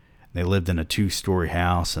wife. They lived in a 2-story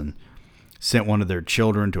house and sent one of their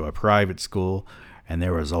children to a private school, and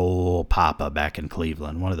there was old Papa back in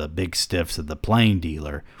Cleveland, one of the big stiffs of the plain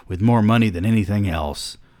dealer, with more money than anything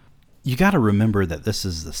else. You got to remember that this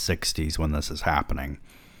is the 60s when this is happening.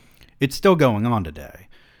 It's still going on today.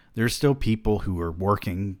 There's still people who are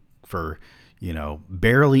working for,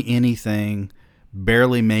 barely anything,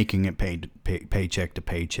 barely making it paycheck to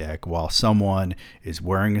paycheck, while someone is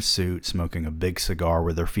wearing a suit, smoking a big cigar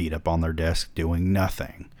with their feet up on their desk, doing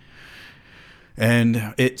nothing.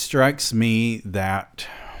 And it strikes me that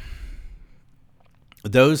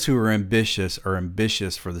those who are ambitious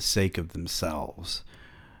for the sake of themselves.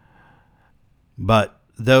 But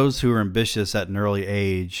those who are ambitious at an early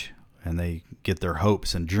age and they get their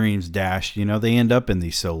hopes and dreams dashed, they end up in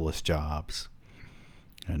these soulless jobs.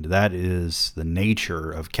 And that is the nature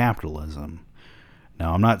of capitalism.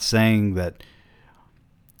 Now, I'm not saying that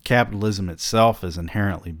capitalism itself is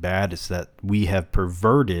inherently bad. It's that we have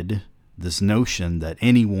perverted this notion that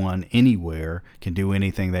anyone, anywhere, can do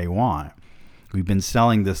anything they want. We've been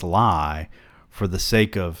selling this lie for the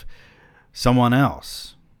sake of someone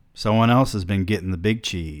else. Someone else has been getting the big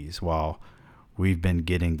cheese while we've been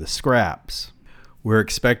getting the scraps. We're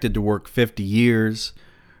expected to work 50 years,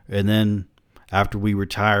 and then after we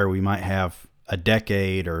retire, we might have a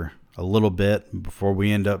decade or a little bit before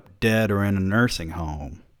we end up dead or in a nursing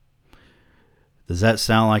home. Does that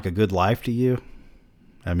sound like a good life to you?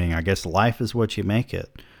 I mean, I guess life is what you make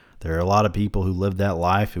it. There are a lot of people who live that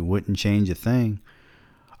life who wouldn't change a thing.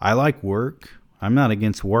 I like work. I'm not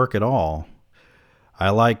against work at all. I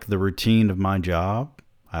like the routine of my job.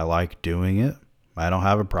 I like doing it. I don't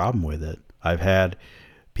have a problem with it. I've had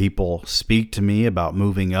people speak to me about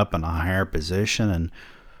moving up in a higher position, and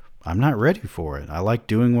I'm not ready for it. I like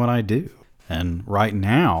doing what I do. And right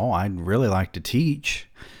now, I'd really like to teach.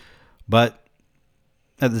 But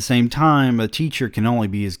at the same time, a teacher can only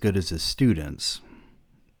be as good as his students.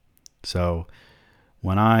 So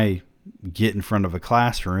when I get in front of a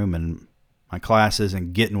classroom and my class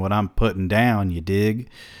isn't getting what I'm putting down, you dig,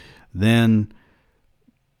 then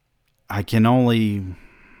I can only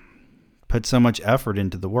put so much effort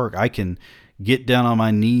into the work. I can get down on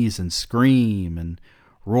my knees and scream and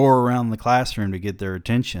roar around the classroom to get their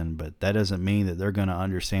attention, but that doesn't mean that they're going to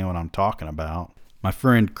understand what I'm talking about. My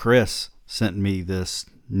friend Chris sent me this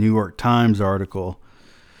New York Times article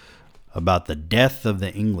about the death of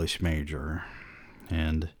the English major.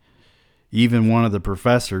 And even one of the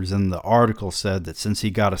professors in the article said that since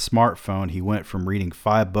he got a smartphone, he went from reading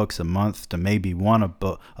 5 books a month to maybe one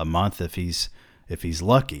a month if he's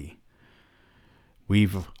lucky.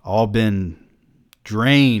 We've all been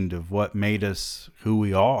drained of what made us who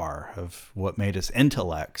we are, of what made us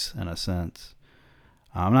intellects, in a sense.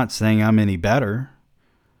 I'm not saying I'm any better,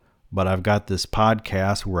 but I've got this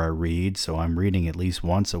podcast where I read, so I'm reading at least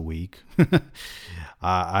once a week.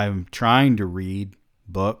 I'm trying to read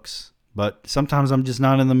books, but sometimes I'm just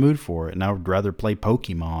not in the mood for it, and I would rather play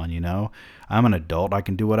Pokemon, you know? I'm an adult. I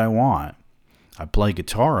can do what I want. I play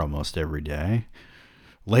guitar almost every day.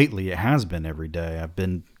 Lately, it has been every day. I've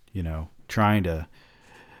been, trying to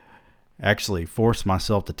actually force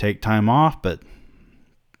myself to take time off, but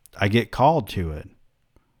I get called to it.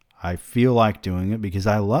 I feel like doing it because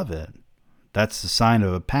I love it. That's the sign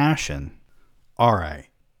of a passion. All right.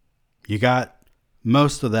 You got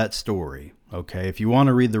most of that story, okay? If you want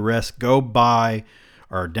to read the rest, go buy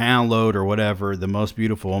or download or whatever The Most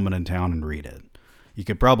Beautiful Woman in Town and read it. You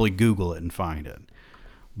could probably Google it and find it.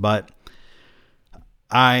 But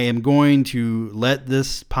I am going to let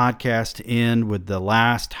this podcast end with the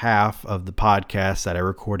last half of the podcast that I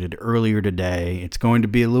recorded earlier today. It's going to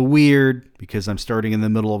be a little weird because I'm starting in the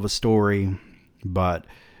middle of a story, but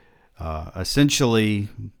essentially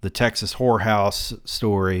the Texas whorehouse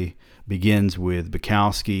story begins with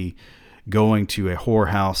Bukowski going to a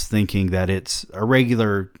whorehouse thinking that it's a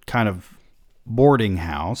regular kind of boarding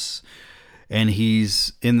house, and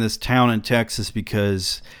he's in this town in Texas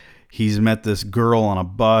because he's met this girl on a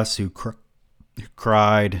bus who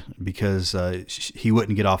cried because he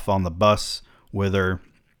wouldn't get off on the bus with her.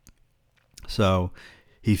 So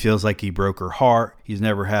he feels like he broke her heart. He's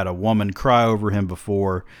never had a woman cry over him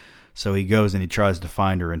before. So he goes and he tries to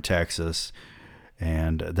find her in Texas.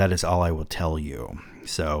 And that is all I will tell you.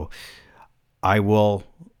 So I will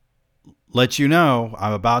let you know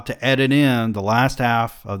I'm about to edit in the last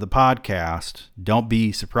half of the podcast. Don't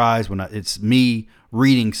be surprised when it's me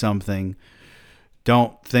reading something.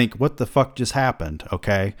 Don't think, what the fuck just happened,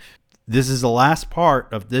 okay? This is the last part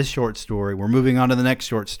of this short story. We're moving on to the next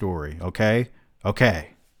short story, okay?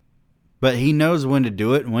 Okay. But he knows when to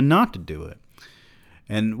do it and when not to do it.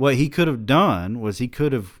 And what he could have done was he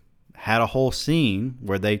could have had a whole scene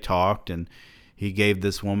where they talked and he gave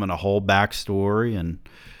this woman a whole backstory, and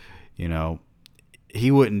he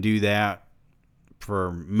wouldn't do that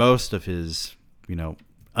for most of his,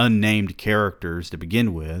 unnamed characters to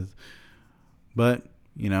begin with. But,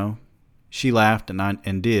 she laughed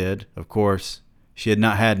and did. Of course, she had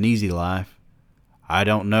not had an easy life. I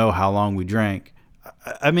don't know how long we drank.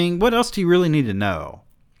 I mean, what else do you really need to know?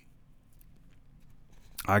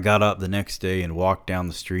 I got up the next day and walked down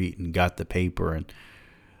the street and got the paper, and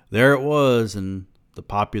there it was in the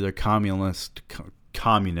Popular Communist.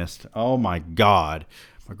 Oh my God.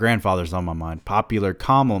 My grandfather's on my mind. Popular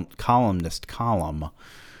Columnist column.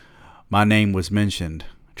 My name was mentioned.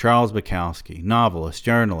 Charles Bukowski, novelist,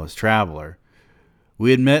 journalist, traveler.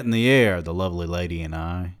 We had met in the air, the lovely lady and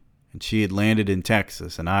I, and she had landed in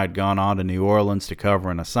Texas, and I had gone on to New Orleans to cover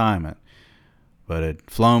an assignment, but had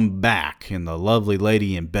flown back, and the lovely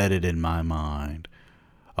lady embedded in my mind,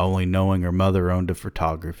 only knowing her mother owned a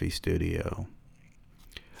photography studio.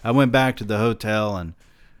 I went back to the hotel and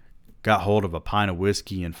got hold of a pint of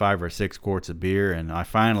whiskey and 5 or 6 quarts of beer, and I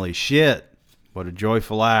finally shit. What a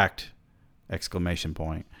joyful act! Exclamation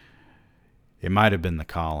point. It might have been the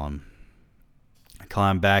column. I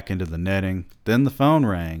climbed back into the netting. Then the phone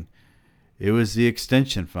rang. It was the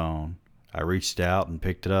extension phone. I reached out and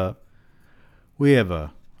picked it up. We have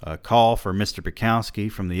a call for Mr.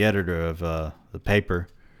 Bukowski from the editor of the paper.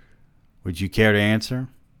 Would you care to answer?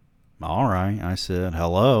 All right, I said.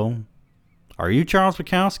 Hello? Are you Charles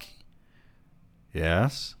Bukowski?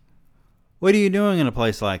 Yes. What are you doing in a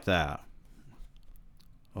place like that?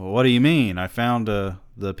 What do you mean? I found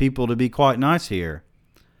the people to be quite nice here.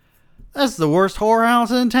 That's the worst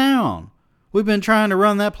whorehouse in town. We've been trying to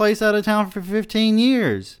run that place out of town for 15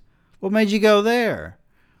 years. What made you go there?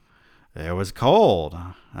 It was cold.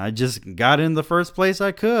 I just got in the first place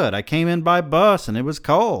I could. I came in by bus and it was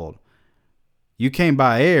cold. You came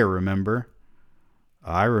by air, remember?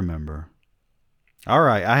 I remember. All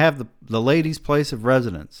right, I have the lady's place of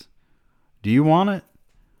residence. Do you want it?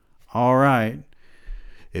 All right.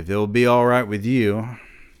 If it will be all right with you.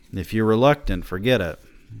 If you're reluctant, forget it.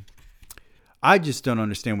 I just don't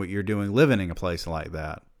understand what you're doing living in a place like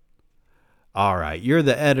that. All right, you're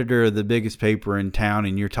the editor of the biggest paper in town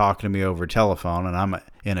and you're talking to me over telephone and I'm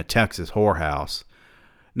in a Texas whorehouse.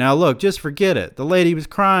 Now look, just forget it. The lady was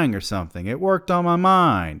crying or something. It worked on my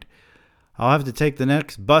mind. I'll have to take the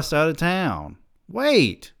next bus out of town.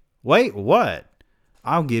 Wait, what?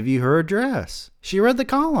 I'll give you her address. She read the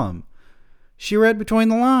column. She read between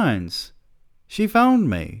the lines. She phoned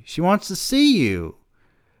me. She wants to see you.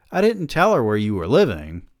 I didn't tell her where you were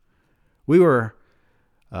living. We were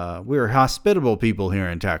hospitable people here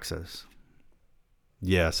in Texas.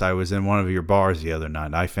 Yes, I was in one of your bars the other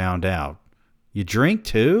night. I found out. You drink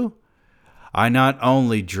too? I not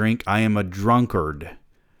only drink, I am a drunkard.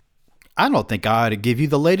 I don't think I ought to give you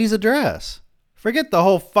the lady's address. Forget the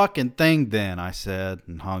whole fucking thing then, I said,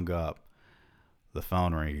 and hung up. The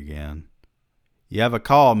phone rang again. You have a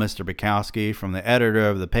call, Mr. Bukowski, from the editor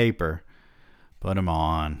of the paper. Put him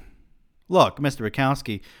on. Look, Mr.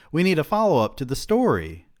 Bukowski, we need a follow-up to the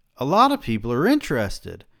story. A lot of people are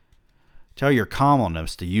interested. Tell your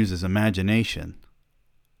columnist to use his imagination.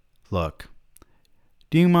 Look,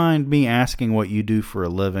 do you mind me asking what you do for a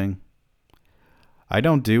living? I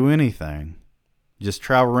don't do anything. Just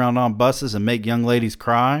travel around on buses and make young ladies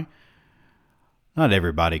cry? Not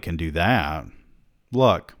everybody can do that.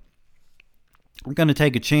 Look, I'm going to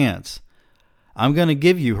take a chance. I'm going to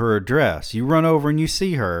give you her address. You run over and you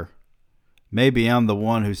see her. Maybe I'm the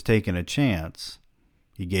one who's taking a chance.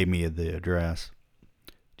 He gave me the address.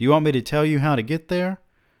 Do you want me to tell you how to get there?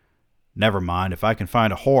 Never mind. If I can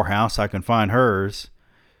find a whorehouse, I can find hers.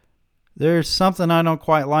 There's something I don't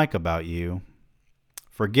quite like about you.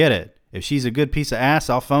 Forget it. If she's a good piece of ass,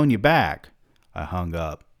 I'll phone you back. I hung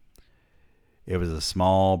up. It was a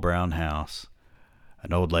small brown house.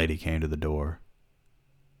 An old lady came to the door.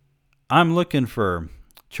 I'm looking for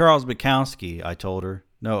Charles Bukowski, I told her.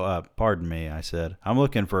 No, pardon me, I said. I'm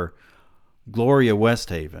looking for Gloria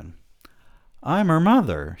Westhaven. I'm her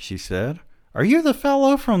mother, she said. Are you the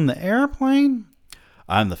fellow from the airplane?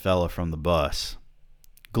 I'm the fellow from the bus.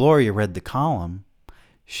 Gloria read the column.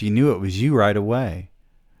 She knew it was you right away.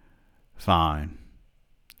 Fine.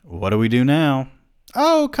 What do we do now?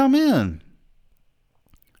 Oh, come in.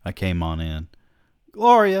 I came on in.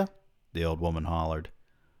 Gloria, the old woman hollered.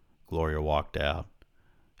 Gloria walked out.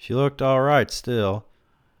 She looked all right still.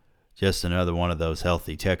 Just another one of those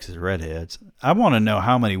healthy Texas redheads. I want to know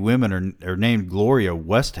how many women are named Gloria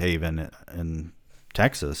Westhaven in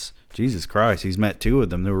Texas. Jesus Christ, he's met two of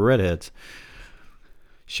them. They were redheads.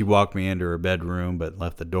 She walked me into her bedroom but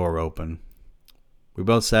left the door open. We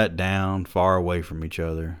both sat down, far away from each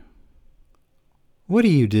other. What do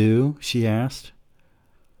you do? She asked.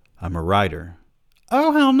 I'm a writer.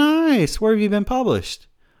 Oh, how nice. Where have you been published?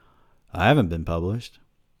 I haven't been published.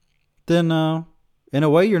 Then, in a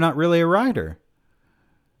way, you're not really a writer.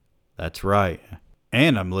 That's right.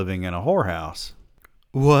 And I'm living in a whorehouse.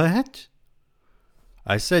 What?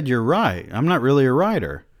 I said you're right. I'm not really a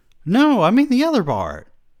writer. No, I mean the other part.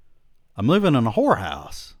 I'm living in a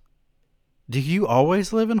whorehouse. Do you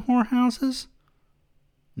always live in whorehouses?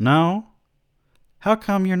 No. How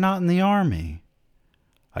come you're not in the army?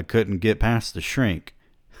 I couldn't get past the shrink.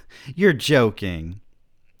 You're joking.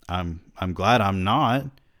 I'm glad I'm not.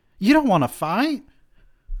 You don't want to fight?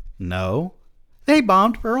 No. They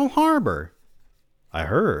bombed Pearl Harbor. I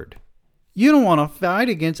heard. You don't want to fight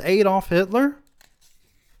against Adolf Hitler?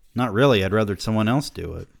 Not really. I'd rather someone else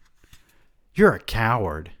do it. You're a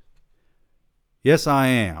coward. Yes, I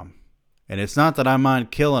am. And it's not that I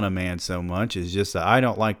mind killing a man so much. It's just that I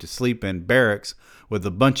don't like to sleep in barracks with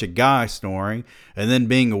a bunch of guys snoring and then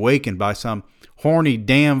being awakened by some horny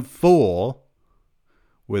damn fool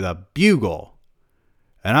with a bugle.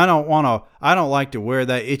 And I don't like to wear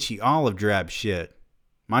that itchy olive drab shit.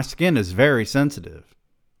 My skin is very sensitive.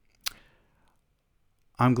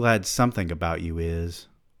 I'm glad something about you is.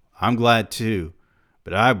 I'm glad too,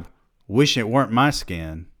 but I wish it weren't my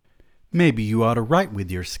skin. Maybe you ought to write with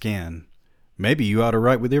your skin. Maybe you ought to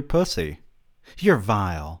write with your pussy. You're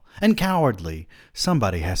vile and cowardly.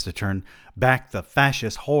 Somebody has to turn back the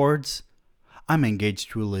fascist hordes. I'm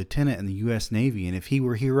engaged to a lieutenant in the U.S. Navy, and if he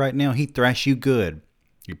were here right now, he'd thrash you good.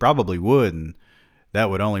 He probably would, and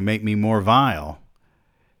that would only make me more vile.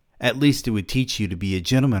 At least it would teach you to be a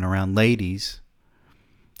gentleman around ladies.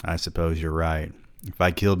 I suppose you're right. If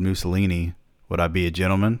I killed Mussolini, would I be a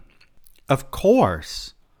gentleman? Of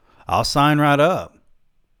course. I'll sign right up.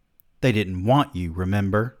 They didn't want you,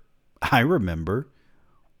 remember? I remember.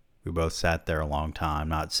 We both sat there a long time,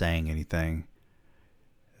 not saying anything.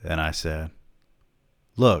 Then I said,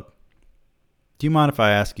 "Look, do you mind if I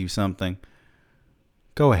ask you something?"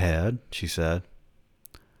 "Go ahead," she said.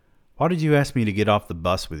 "Why did you ask me to get off the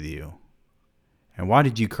bus with you? And why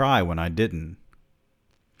did you cry when I didn't?"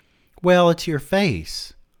 "Well, it's your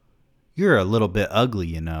face. You're a little bit ugly,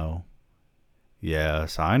 you know."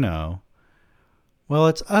 "Yes, I know." "Well,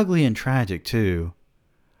 it's ugly and tragic, too.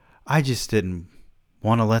 I just didn't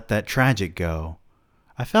want to let that tragic go.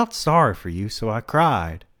 I felt sorry for you, so I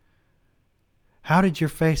cried." "How did your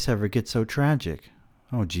face ever get so tragic?"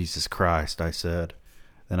 "Oh, Jesus Christ," I said.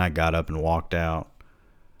 Then I got up and walked out.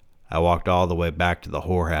 I walked all the way back to the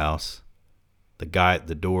whorehouse. The guy at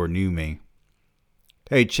the door knew me.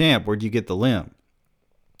 "Hey, champ, where'd you get the limp?"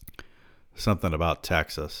 "Something about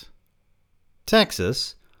Texas."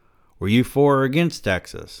 "Texas? Were you for or against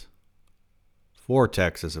Texas?" "For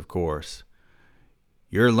Texas, of course."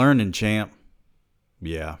 "You're learning, champ."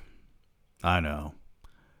 "Yeah, I know."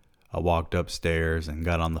 I walked upstairs and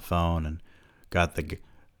got on the phone and got the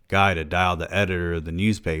guy to dial the editor of the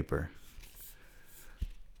newspaper.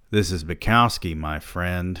 "This is Bukowski, my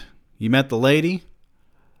friend. You met the lady?"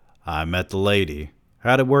 "I met the lady."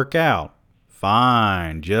 "How'd it work out?"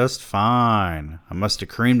 "Fine, just fine. I must have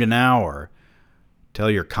creamed an hour. Tell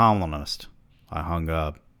your columnist." I hung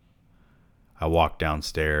up. I walked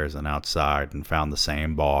downstairs and outside and found the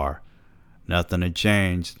same bar. Nothing had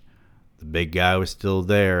changed. The big guy was still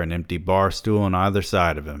there, an empty bar stool on either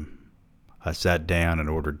side of him. I sat down and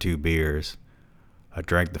ordered 2 beers. I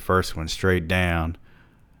drank the first one straight down,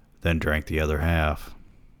 then drank the other half.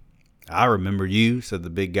 "I remember you," said the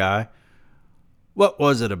big guy. "What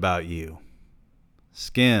was it about you?"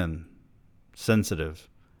 "Skin. Sensitive."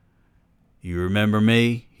 "You remember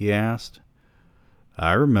me?" he asked.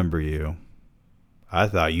 "I remember you. I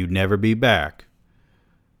thought you'd never be back."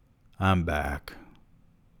 "I'm back.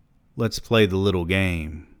 Let's play the little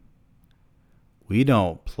game." "We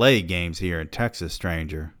don't play games here in Texas,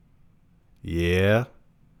 stranger." "Yeah?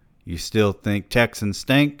 You still think Texans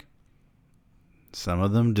stink?" "Some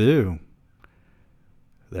of them do."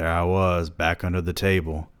 There I was, back under the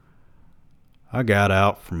table. I got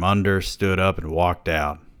out from under, stood up, and walked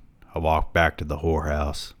out. I walked back to the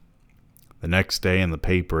whorehouse. The next day in the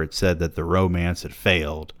paper it said that the romance had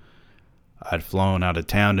failed. I'd flown out of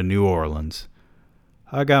town to New Orleans.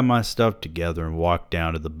 I got my stuff together and walked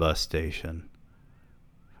down to the bus station.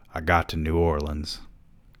 I got to New Orleans,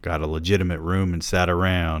 got a legitimate room and sat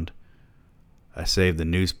around. I saved the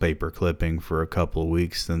newspaper clipping for a couple of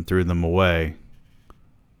weeks, then threw them away.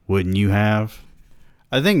 Wouldn't you have?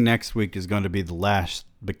 I think next week is going to be the last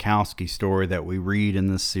Bukowski story that we read in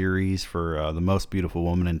this series for The Most Beautiful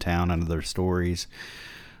Woman in Town and Other Stories.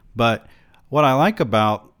 But what I like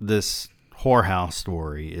about this whorehouse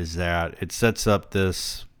story is that it sets up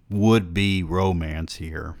this would-be romance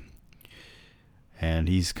here. And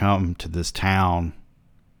he's come to this town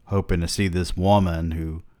hoping to see this woman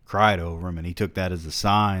who cried over him, and he took that as a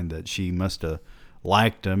sign that she must have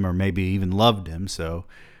liked him or maybe even loved him. So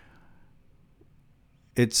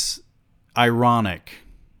it's ironic,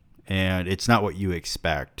 and it's not what you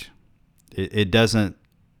expect. It doesn't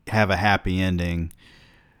have a happy ending,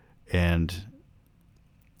 and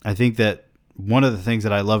I think that one of the things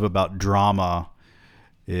that I love about drama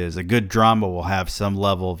is a good drama will have some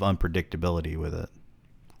level of unpredictability with it.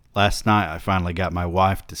 Last night, I finally got my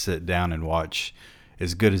wife to sit down and watch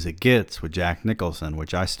As Good as It Gets with Jack Nicholson,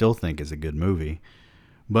 which I still think is a good movie.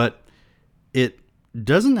 But it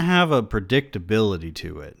doesn't have a predictability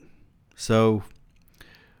to it. So,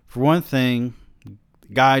 for one thing,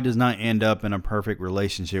 the guy does not end up in a perfect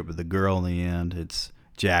relationship with the girl in the end. It's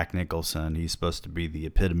Jack Nicholson. He's supposed to be the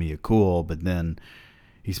epitome of cool, but then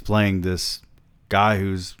he's playing this guy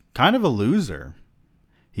who's kind of a loser.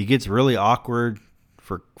 He gets really awkward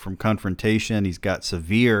from confrontation. He's got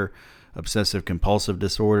severe obsessive compulsive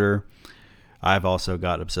disorder. I've also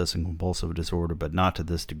got obsessive compulsive disorder, but not to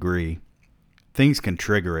this degree. Things can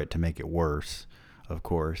trigger it to make it worse, of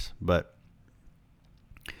course. But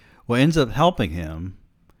what ends up helping him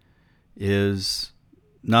is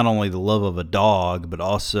not only the love of a dog, but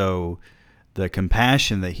also the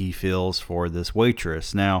compassion that he feels for this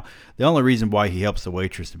waitress. Now, the only reason why he helps the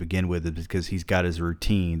waitress to begin with is because he's got his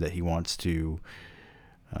routine that he wants to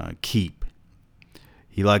keep.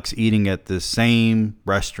 He likes eating at the same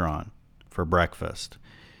restaurant for breakfast.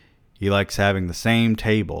 He likes having the same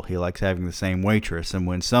table. He likes having the same waitress. And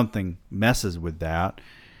when something messes with that,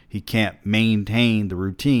 he can't maintain the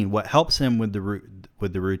routine. What helps him with the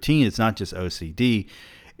routine, it's not just OCD.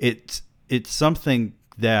 It's something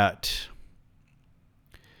that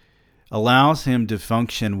allows him to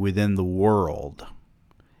function within the world.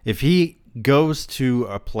 If he goes to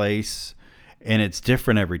a place and it's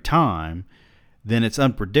different every time, then it's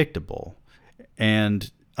unpredictable.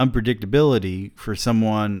 And unpredictability for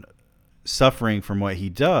someone suffering from what he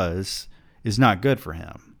does is not good for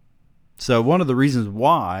him. So one of the reasons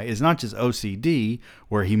why is not just OCD,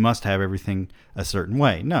 where he must have everything a certain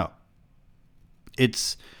way. No.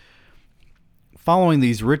 It's following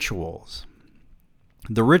these rituals.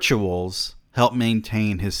 The rituals help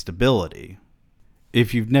maintain his stability.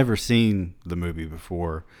 If you've never seen the movie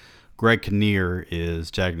before, Greg Kinnear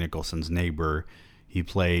is Jack Nicholson's neighbor. He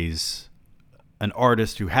plays an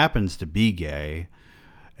artist who happens to be gay,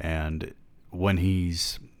 and when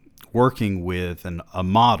he's working with a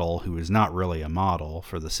model who is not really a model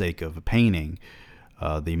for the sake of a painting,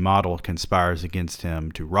 the model conspires against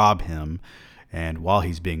him to rob him, and while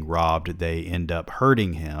he's being robbed, they end up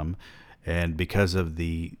hurting him, and because of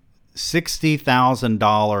the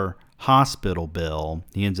 $60,000 hospital bill,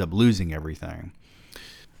 he ends up losing everything.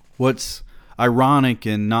 What's ironic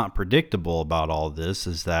and not predictable about all this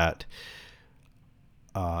is that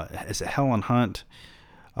is it Helen Hunt?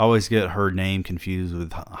 I always get her name confused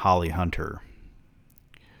with Holly Hunter.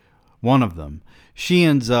 One of them. She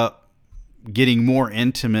ends up getting more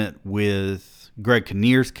intimate with Greg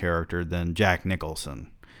Kinnear's character than Jack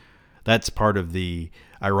Nicholson. That's part of the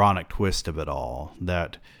ironic twist of it all.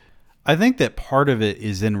 That I think that part of it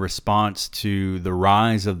is in response to the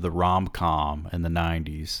rise of the rom-com in the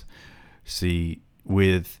 90s. See,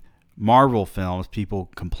 with Marvel films, people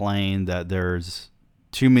complain that there's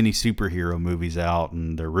too many superhero movies out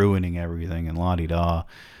and they're ruining everything and la-di-da.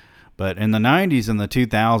 But in the 90s and the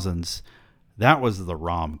 2000s, that was the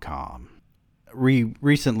rom-com. We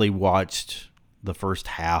recently watched the first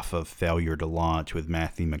half of Failure to Launch with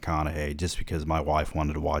Matthew McConaughey just because my wife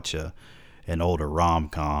wanted to watch an older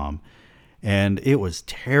rom-com. And it was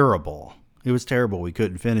terrible. It was terrible. We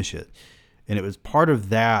couldn't finish it. And it was part of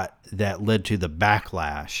that led to the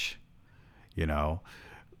backlash, you know.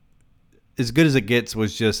 As good as it gets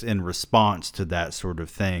was just in response to that sort of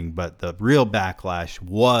thing. But the real backlash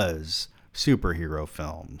was superhero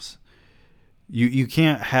films. You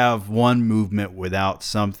can't have one movement without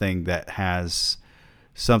something that has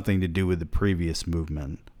something to do with the previous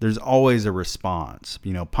movement. There's always a response.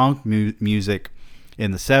 You know, punk music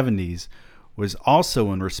in the 70s was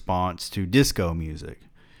also in response to disco music.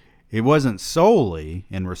 It wasn't solely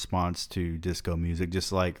in response to disco music,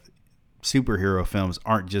 just like superhero films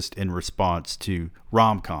aren't just in response to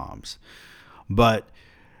rom-coms. But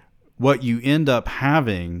what you end up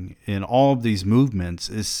having in all of these movements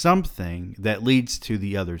is something that leads to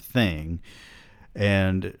the other thing.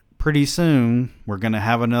 And pretty soon we're going to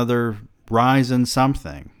have another rise in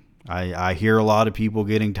something. I hear a lot of people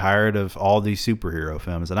getting tired of all these superhero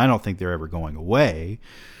films, and I don't think they're ever going away.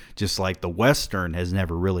 Just like the Western has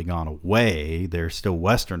never really gone away. There's still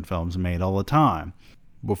Western films made all the time.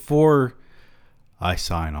 Before I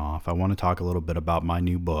sign off, I want to talk a little bit about my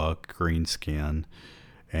new book, Green Skin,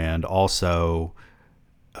 and also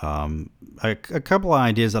a couple of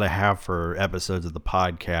ideas that I have for episodes of the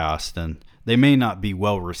podcast. And they may not be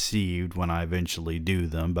well received when I eventually do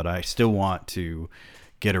them, but I still want to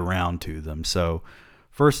get around to them. So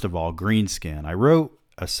first of all, Green Skin. I wrote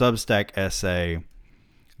a Substack essay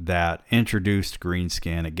that introduced Green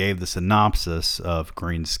Skin. It gave the synopsis of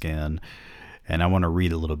Green Skin, and I want to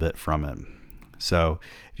read a little bit from it. So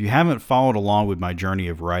if you haven't followed along with my journey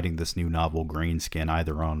of writing this new novel, Green Skin,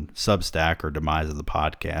 either on Substack or Demise of the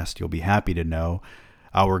Podcast, you'll be happy to know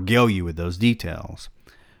I'll regale you with those details.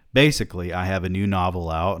 Basically, I have a new novel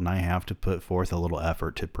out, and I have to put forth a little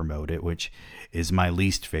effort to promote it, which is my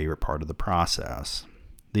least favorite part of the process.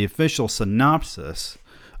 The official synopsis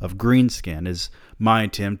of Green Skin is my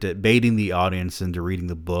attempt at baiting the audience into reading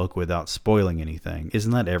the book without spoiling anything.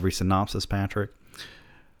 Isn't that every synopsis, Patrick?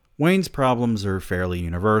 Wayne's problems are fairly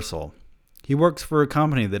universal. He works for a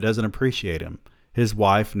company that doesn't appreciate him. His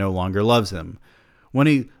wife no longer loves him. When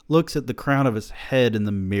he looks at the crown of his head in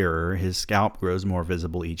the mirror, his scalp grows more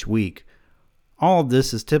visible each week. All of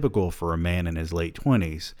this is typical for a man in his late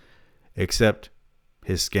 20s, except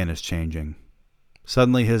his skin is changing.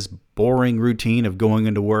 Suddenly his boring routine of going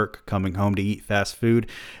into work, coming home to eat fast food,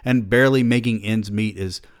 and barely making ends meet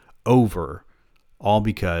is over, all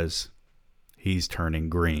because he's turning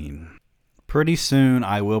green. Pretty soon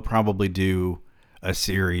I will probably do a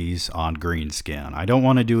series on Greenskin. I don't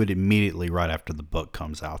want to do it immediately right after the book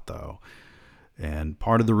comes out, though. And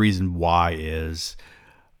part of the reason why is,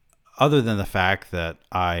 other than the fact that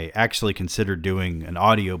I actually considered doing an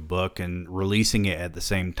audiobook and releasing it at the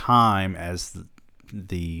same time as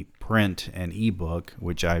the print and ebook,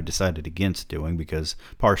 which I've decided against doing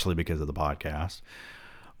partially because of the podcast,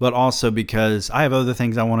 but also because I have other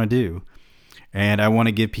things I want to do. And I want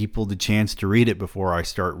to give people the chance to read it before I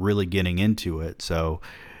start really getting into it. So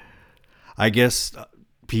I guess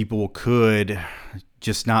people could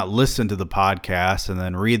just not listen to the podcast and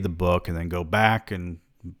then read the book and then go back,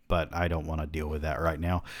 but I don't want to deal with that right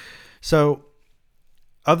now. So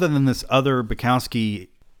other than this other Bukowski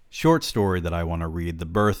short story that I want to read, The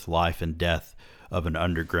Birth, Life, and Death of an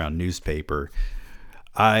Underground Newspaper,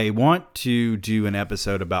 I want to do an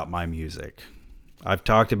episode about my music. I've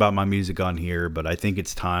talked about my music on here, but I think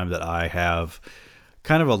it's time that I have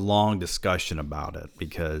kind of a long discussion about it,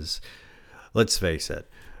 because let's face it,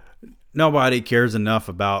 nobody cares enough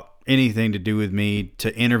about anything to do with me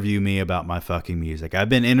to interview me about my fucking music. I've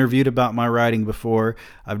been interviewed about my writing before.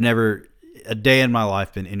 I've never a day in my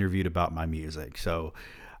life been interviewed about my music. So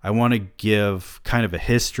I want to give kind of a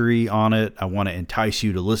history on it. I want to entice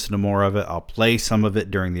you to listen to more of it. I'll play some of it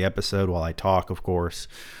during the episode while I talk, of course.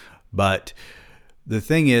 But the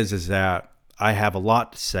thing is that I have a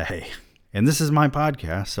lot to say, and this is my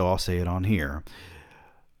podcast, so I'll say it on here.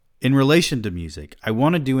 In relation to music, I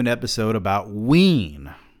want to do an episode about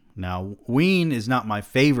Ween. Now, Ween is not my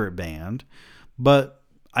favorite band, but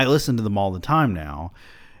I listen to them all the time now,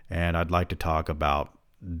 and I'd like to talk about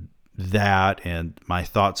that and my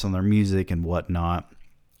thoughts on their music and whatnot.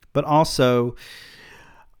 But also,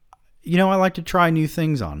 I like to try new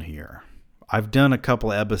things on here. I've done a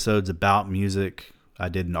couple of episodes about music. I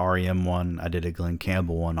did an REM one. I did a Glenn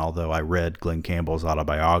Campbell one, although I read Glenn Campbell's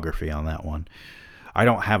autobiography on that one. I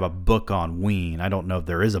don't have a book on Ween. I don't know if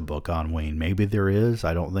there is a book on Ween. Maybe there is.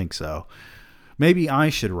 I don't think so. Maybe I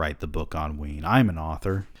should write the book on Ween. I'm an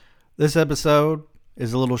author. This episode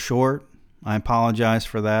is a little short. I apologize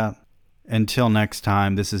for that. Until next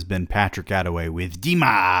time, this has been Patrick Attaway with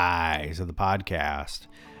Demise of the podcast.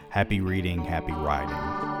 Happy reading, happy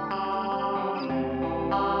writing.